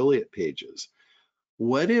 1,000 affiliate pages.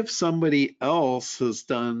 What if somebody else has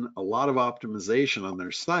done a lot of optimization on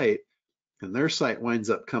their site and their site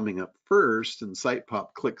winds up coming up first and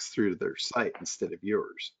SitePop clicks through to their site instead of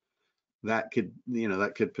yours? That could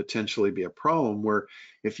potentially be a problem, where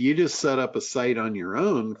if you just set up a site on your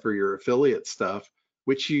own for your affiliate stuff,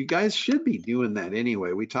 which you guys should be doing that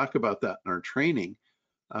anyway. We talk about that in our training.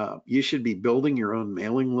 You should be building your own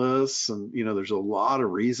mailing lists, and there's a lot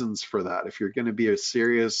of reasons for that. If you're going to be a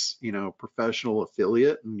serious professional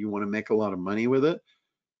affiliate and you want to make a lot of money with it,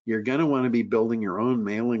 you're going to want to be building your own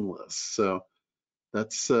mailing list. So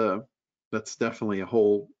that's definitely a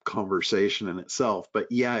whole conversation in itself. But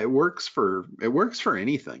yeah, it works for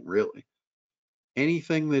anything really.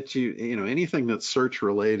 Anything that anything that's search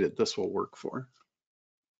related, this will work for.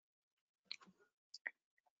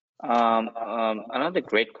 Another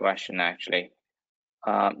great question, actually.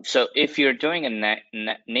 So if you're doing a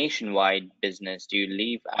nationwide business, do you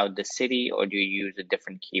leave out the city or do you use a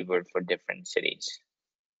different keyword for different cities?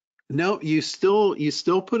 No, you still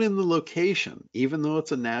put in the location, even though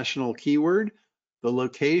it's a national keyword. The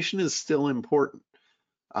location is still important.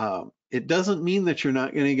 It doesn't mean that you're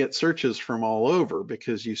not going to get searches from all over,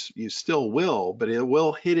 because you still will, but it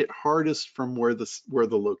will hit it hardest from where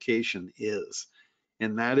the location is,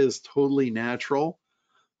 and that is totally natural.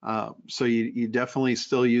 So you definitely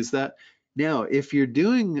still use that. Now, if you're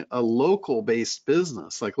doing a local based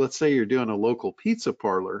business, like let's say you're doing a local pizza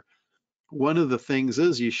parlor, one of the things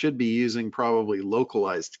is you should be using probably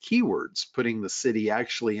localized keywords, putting the city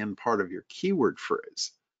actually in part of your keyword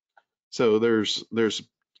phrase. So there's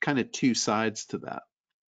kind of two sides to that.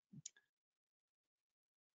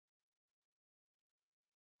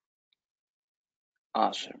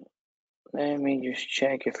 Awesome. Let me just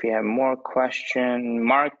check if we have more questions.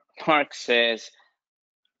 Mark says,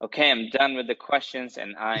 okay, I'm done with the questions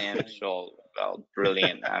and I am sold. Well,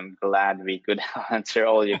 brilliant. I'm glad we could answer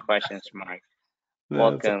all your questions, Mark. That's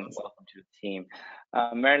Welcome, awesome. welcome to the team.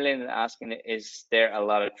 Marilyn is asking, is there a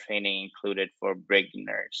lot of training included for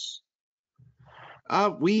beginners?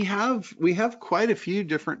 We have quite a few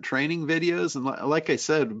different training videos, and like I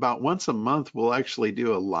said, about once a month we'll actually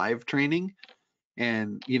do a live training,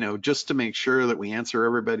 and just to make sure that we answer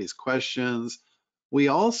everybody's questions. We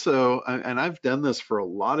also, and I've done this for a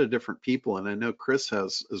lot of different people, and I know Chris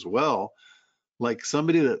has as well, like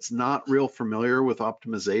somebody that's not real familiar with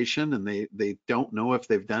optimization and they don't know if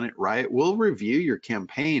they've done it right, we'll review your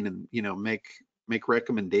campaign and make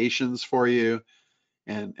recommendations for you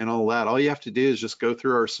and all that. All you have to do is just go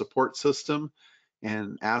through our support system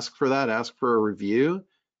and ask for a review,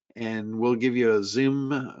 and we'll give you a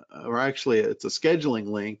Zoom, or actually it's a scheduling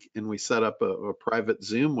link, and we set up a private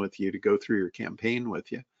Zoom with you to go through your campaign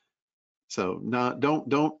with you. So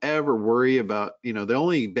don't ever worry about, the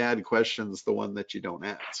only bad question is the one that you don't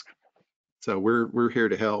ask. So we're here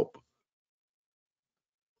to help.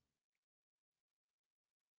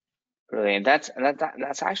 Brilliant. That's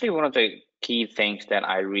actually one of the key things that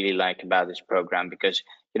I really like about this program, because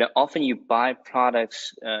often you buy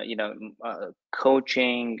products,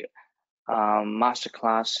 coaching, master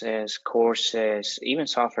classes, courses, even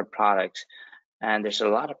software products, and there's a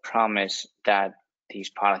lot of promise that these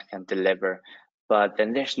products can deliver, but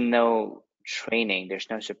then there's no training, there's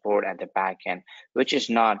no support at the back end, which is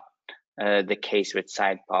not the case with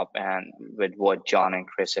SidePop and with what John and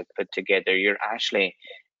Chris have put together. You're actually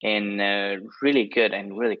in really good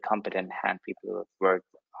and really competent hand, people who have worked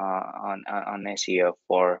on SEO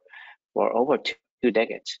for over two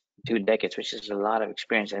decades, which is a lot of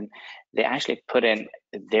experience, and they actually put in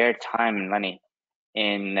their time and money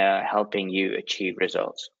in helping you achieve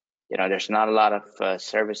results. There's not a lot of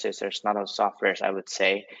services, there's not a lot of softwares, I would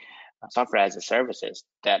say, software as a services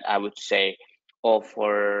that I would say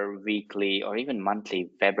offer weekly or even monthly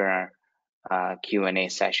webinar Q&A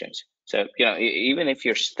sessions. So, even if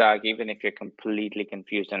you're stuck, even if you're completely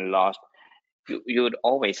confused and lost, you would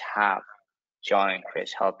always have John and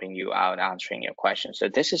Chris helping you out, answering your questions. So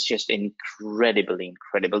this is just incredibly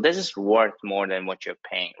incredible. This is worth more than what you're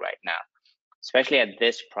paying right now, especially at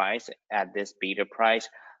this price, at this beta price.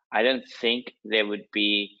 I don't think there would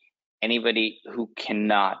be anybody who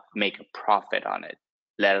cannot make a profit on it,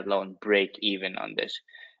 let alone break even on this.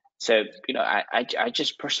 So, I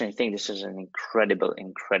just personally think this is an incredible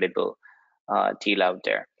deal out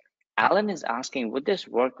there. Alan is asking, would this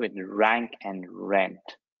work with rank and rent?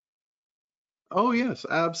 Oh yes,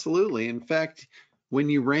 absolutely. In fact, when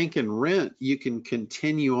you rank and rent, you can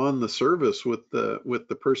continue on the service with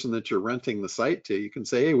the person that you're renting the site to. You can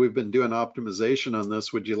say, hey, we've been doing optimization on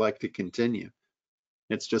this. Would you like to continue?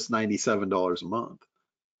 It's just $97 a month.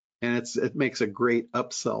 And it makes a great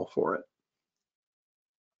upsell for it.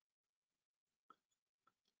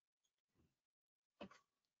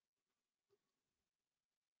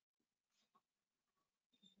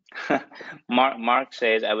 Mark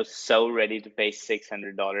says, I was so ready to pay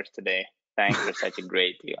 $600 today. Thanks for such a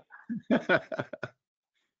great deal.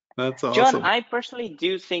 That's John, awesome. I personally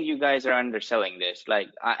do think you guys are underselling this. Like,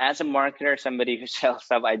 as a marketer, somebody who sells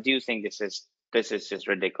stuff, I do think this is just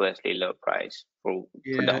ridiculously low price for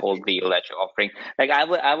the Yeah, whole deal that you're offering. Like,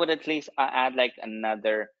 I would at least add like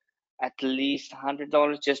another at least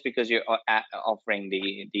 $100 just because you're offering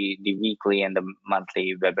the weekly and the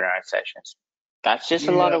monthly webinar sessions. That's just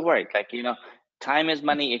a lot yeah. of work. Like, time is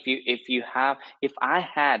money. If I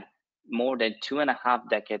had more than 2.5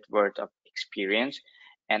 decades worth of experience,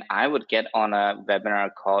 and I would get on a webinar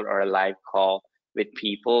call or a live call with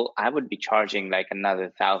people, I would be charging like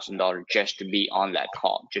another $1,000 just to be on that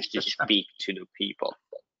call, just to speak to the people.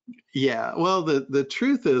 Yeah, well, the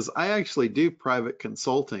truth is I actually do private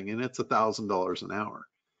consulting, and it's $1,000 an hour.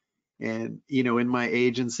 And, in my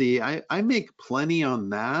agency, I make plenty on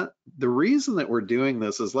that. The reason that we're doing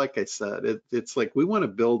this is, like I said, it's like we want to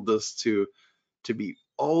build this to be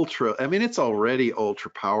ultra, I mean, it's already ultra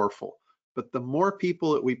powerful, but the more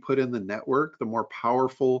people that we put in the network, the more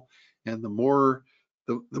powerful and the more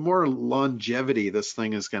longevity this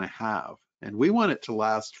thing is going to have. And we want it to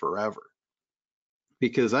last forever.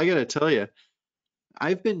 Because I got to tell you,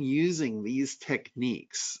 I've been using these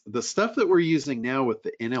techniques. The stuff that we're using now with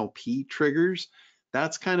the NLP triggers,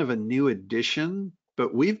 that's kind of a new addition,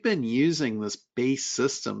 but we've been using this base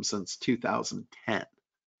system since 2010.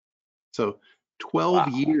 So 12 Wow.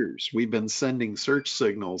 years we've been sending search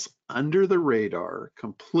signals under the radar,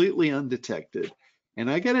 completely undetected. And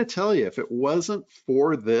I got to tell you, if it wasn't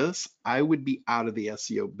for this, I would be out of the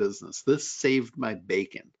SEO business. This saved my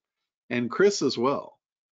bacon, and Chris as well.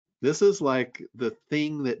 This is like the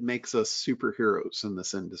thing that makes us superheroes in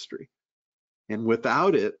this industry. And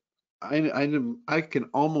without it, I can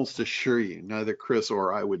almost assure you neither Chris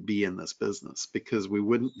or I would be in this business because we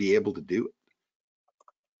wouldn't be able to do it.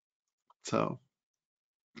 So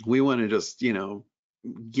we want to just,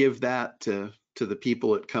 give that to the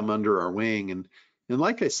people that come under our wing. And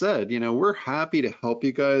like I said, we're happy to help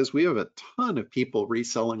you guys. We have a ton of people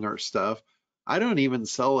reselling our stuff. I don't even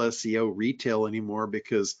sell SEO retail anymore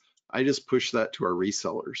because I just push that to our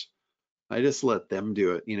resellers. I just let them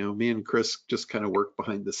do it. Me and Chris just kind of work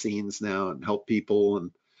behind the scenes now and help people,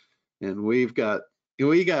 and we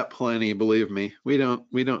got plenty, believe me. We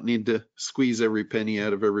don't need to squeeze every penny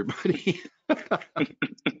out of everybody.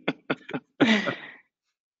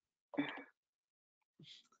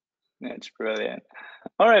 That's brilliant.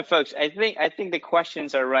 All right, folks. I think the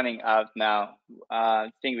questions are running out now.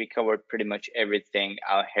 I think we covered pretty much everything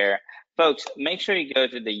out here. Folks, make sure you go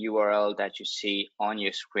to the URL that you see on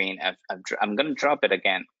your screen. I'm going to drop it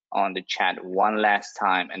again on the chat one last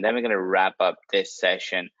time, and then we're going to wrap up this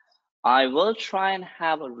session. I will try and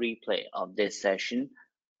have a replay of this session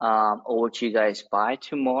over to you guys by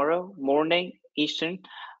tomorrow morning Eastern.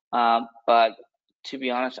 But to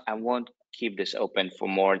be honest, I won't keep this open for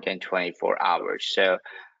more than 24 hours. So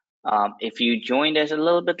if you joined us a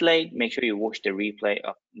little bit late, make sure you watch the replay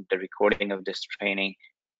of the recording of this training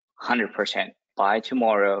 100% by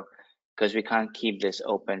tomorrow, because we can't keep this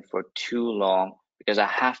open for too long, because I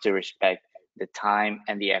have to respect the time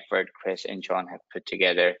and the effort Chris and John have put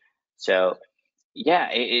together. So yeah,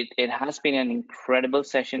 it has been an incredible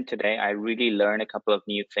session today. I really learned a couple of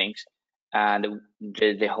new things, and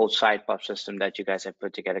the whole site pop system that you guys have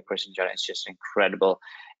put together, Chris and John, is just incredible.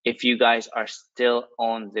 If you guys are still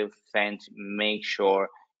on the fence, make sure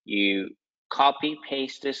you copy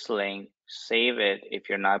paste this link, save it if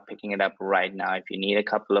you're not picking it up right now. If you need a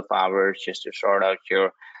couple of hours just to sort out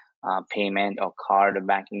your payment or card or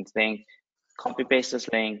banking thing, copy paste this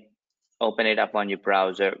link, open it up on your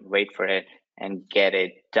browser, wait for it, and get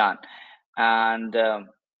it done. And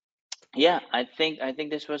yeah, I think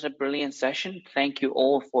this was a brilliant session. Thank you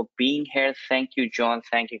all for being here. Thank you, John.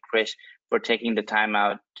 Thank you, Chris, for taking the time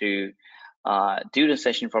out to do the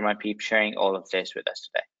session for my peeps, sharing all of this with us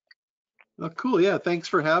today. Oh, cool. Yeah, thanks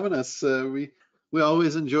for having us. We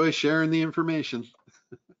always enjoy sharing the information.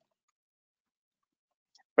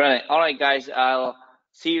 Brilliant. All right, guys. I'll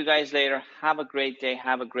see you guys later. Have a great day.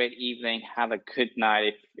 Have a great evening. Have a good night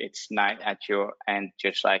if it's night at your end,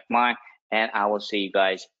 just like mine. And I will see you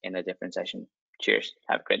guys in a different session. Cheers.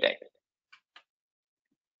 Have a great day.